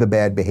more of the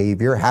bad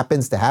behavior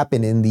happens to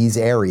happen in these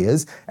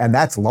areas, and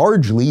that's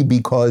largely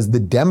because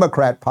the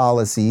Democrat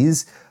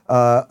policies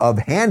of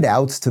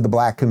handouts to the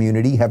black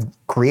community have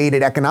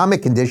created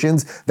economic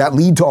conditions that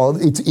lead to all,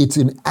 it's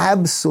an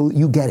absolute,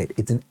 you get it,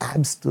 it's an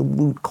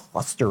absolute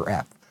cluster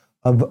F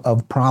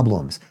of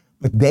problems.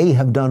 But they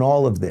have done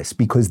all of this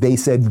because they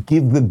said,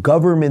 give the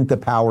government the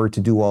power to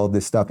do all of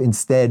this stuff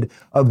instead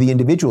of the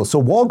individual.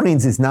 So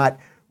Walgreens is not,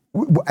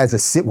 as a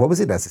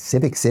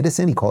civic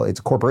citizen? He called it, it's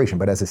a corporation,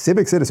 but as a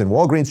civic citizen,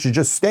 Walgreens should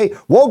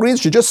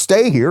just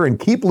stay here and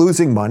keep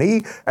losing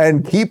money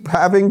and keep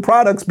having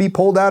products be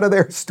pulled out of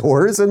their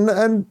stores.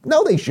 And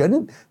no, they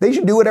shouldn't. They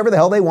should do whatever the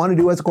hell they want to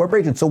do as a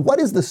corporation. So what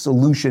is the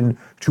solution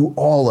to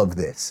all of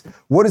this?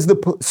 What is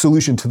the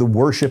solution to the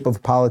worship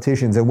of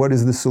politicians? And what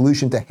is the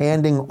solution to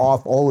handing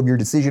off all of your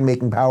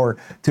decision-making power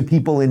to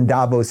people in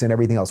Davos and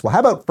everything else? Well,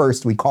 how about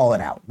first we call it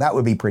out? That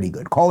would be pretty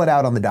good. Call it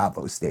out on the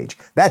Davos stage.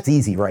 That's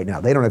easy right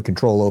now. They don't have have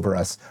control over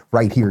us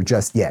right here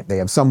just yet. They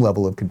have some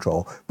level of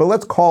control. But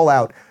let's call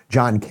out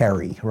John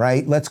Kerry,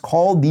 right? Let's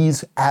call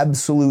these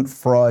absolute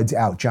frauds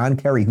out. John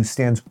Kerry, who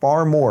stands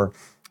far more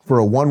for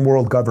a one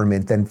world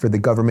government than for the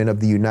government of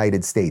the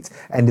United States.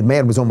 And the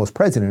man was almost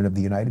president of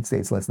the United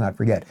States, let's not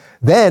forget.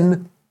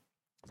 Then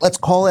let's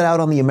call it out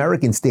on the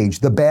American stage,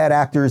 the bad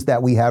actors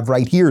that we have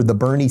right here, the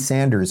Bernie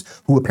Sanders,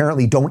 who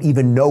apparently don't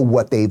even know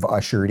what they've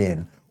ushered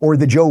in, or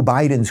the Joe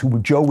Bidens, who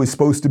Joe was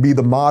supposed to be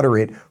the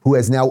moderate, who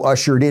has now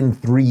ushered in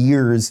 3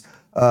 years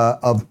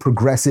of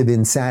progressive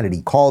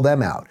insanity. Call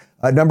them out.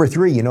 Number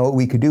three, you know what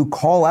we could do?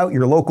 Call out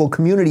your local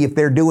community if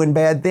they're doing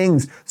bad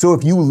things. So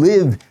if you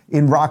live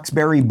in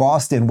Roxbury,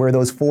 Boston, where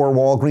those 4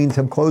 Walgreens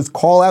have closed,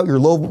 call out your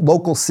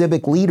local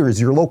civic leaders,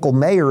 your local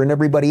mayor and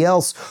everybody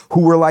else who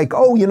were like,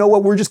 oh, you know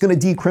what? We're just going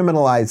to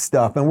decriminalize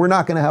stuff and we're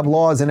not going to have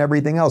laws and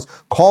everything else.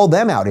 Call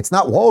them out. It's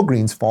not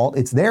Walgreens' fault.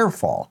 It's their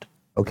fault.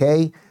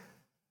 Okay?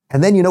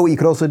 And then you know what you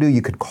could also do?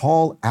 You could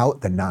call out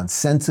the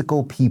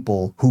nonsensical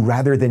people who,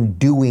 rather than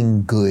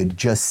doing good,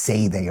 just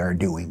say they are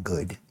doing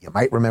good. You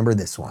might remember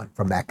this one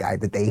from that guy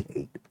that they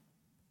hate.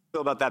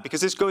 About that,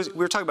 because this goes,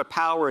 we're talking about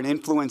power and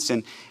influence,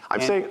 and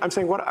I'm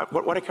saying what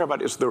I care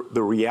about is the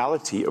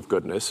reality of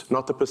goodness,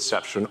 not the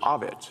perception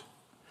of it.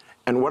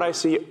 And what I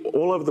see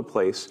all over the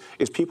place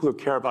is people who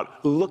care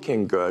about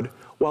looking good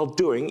while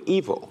doing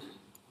evil.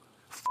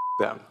 F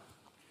them.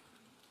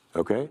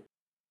 Okay?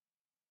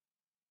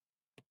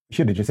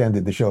 Should have just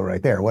ended the show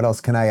right there. What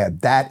else can I add?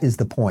 That is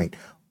the point.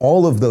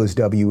 All of those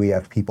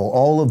WEF people,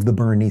 all of the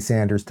Bernie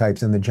Sanders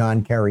types and the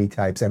John Kerry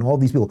types and all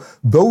these people,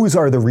 those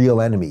are the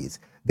real enemies.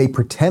 They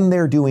pretend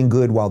they're doing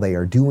good while they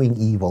are doing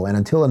evil. And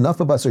until enough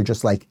of us are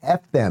just like,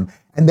 F them,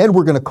 and then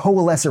we're going to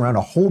coalesce around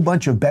a whole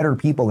bunch of better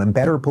people and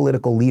better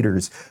political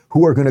leaders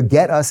who are going to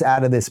get us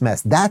out of this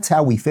mess. That's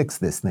how we fix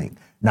this thing.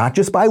 Not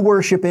just by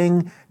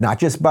worshiping, not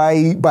just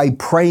by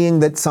praying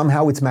that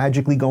somehow it's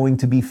magically going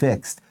to be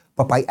fixed,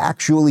 but by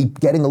actually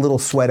getting a little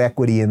sweat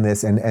equity in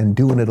this and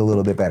doing it a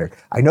little bit better.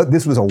 I know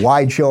this was a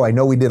wide show. I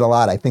know we did a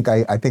lot. I think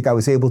I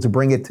was able to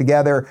bring it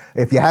together.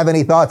 If you have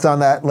any thoughts on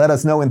that, let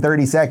us know in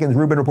 30 seconds.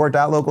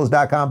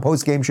 RubinReport.locals.com,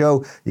 post-game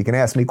show. You can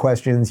ask me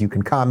questions. You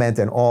can comment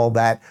and all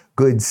that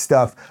good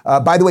stuff.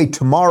 By the way,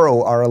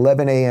 tomorrow, our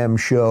 11 a.m.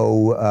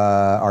 show,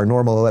 our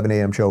normal 11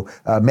 a.m. show,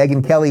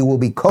 Megyn Kelly will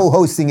be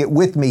co-hosting it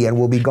with me, and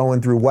we'll be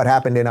going through what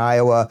happened in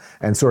Iowa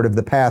and sort of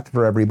the path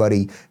for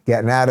everybody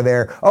getting out of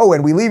there. Oh,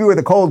 and we leave you with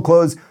a cold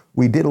close.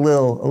 We did a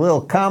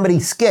little comedy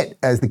skit,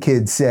 as the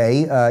kids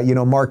say.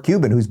 Mark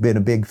Cuban, who's been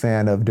a big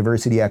fan of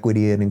diversity,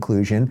 equity, and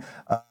inclusion.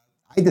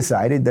 I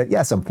decided that,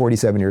 yes, I'm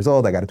 47 years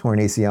old. I got a torn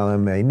ACL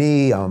in my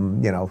knee.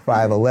 I'm,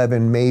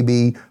 5'11",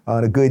 maybe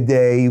on a good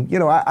day.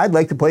 I'd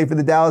like to play for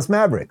the Dallas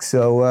Mavericks.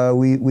 So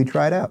we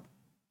tried out.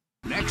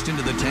 Next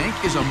into the tank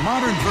is a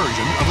modern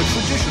version of a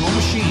traditional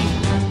machine.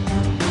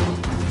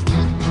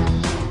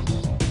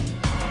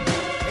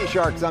 Hey,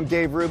 Sharks, I'm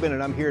Dave Rubin,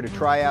 and I'm here to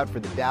try out for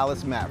the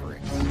Dallas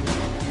Mavericks.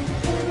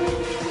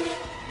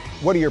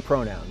 What are your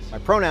pronouns? My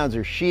pronouns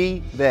are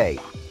she, they.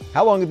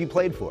 How long have you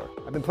played for?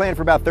 I've been playing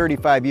for about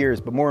 35 years,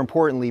 but more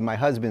importantly, my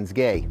husband's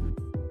gay.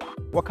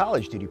 What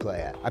college did you play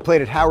at? I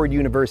played at Howard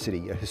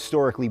University, a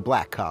historically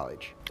black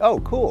college. Oh,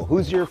 cool.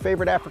 Who's your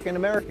favorite African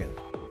American?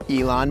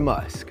 Elon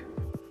Musk.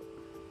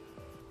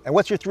 And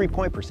what's your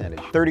three-point percentage?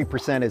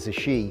 30% as a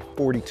she,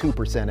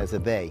 42% as a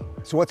they.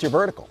 So what's your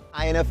vertical?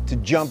 High enough to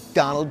jump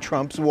Donald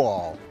Trump's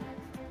wall.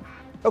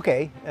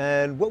 Okay,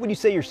 and what would you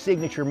say your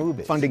signature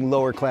move is? Funding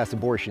lower-class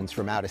abortions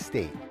from out of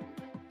state.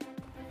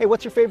 Hey,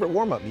 what's your favorite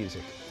warm-up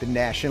music? The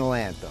national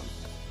anthem,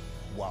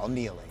 while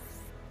kneeling.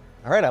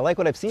 All right, I like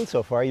what I've seen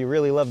so far. You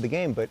really love the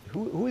game, but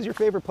who is your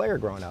favorite player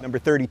growing up? Number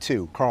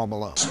 32, Karl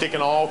Malone.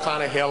 Sticking all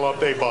kind of hell up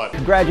their butt.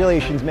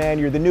 Congratulations, man.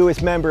 You're the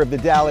newest member of the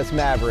Dallas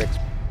Mavericks.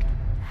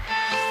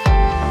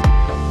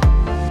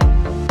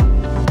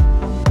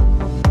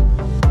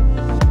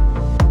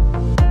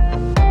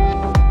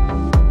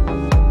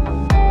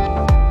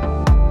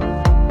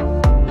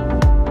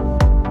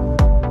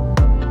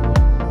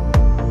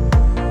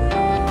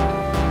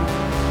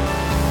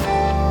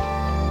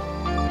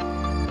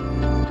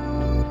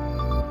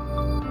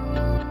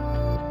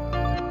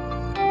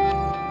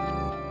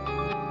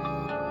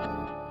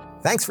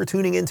 Thanks for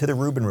tuning in to The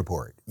Rubin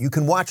Report. You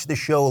can watch the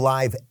show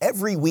live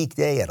every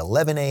weekday at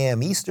 11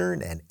 a.m.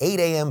 Eastern and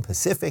 8 a.m.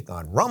 Pacific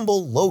on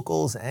Rumble,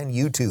 Locals, and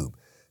YouTube.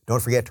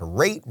 Don't forget to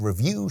rate,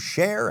 review,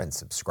 share, and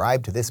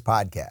subscribe to this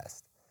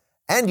podcast.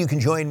 And you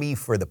can join me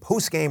for the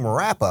post-game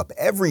wrap-up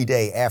every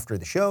day after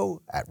the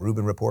show at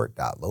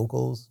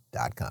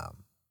RubinReport.locals.com.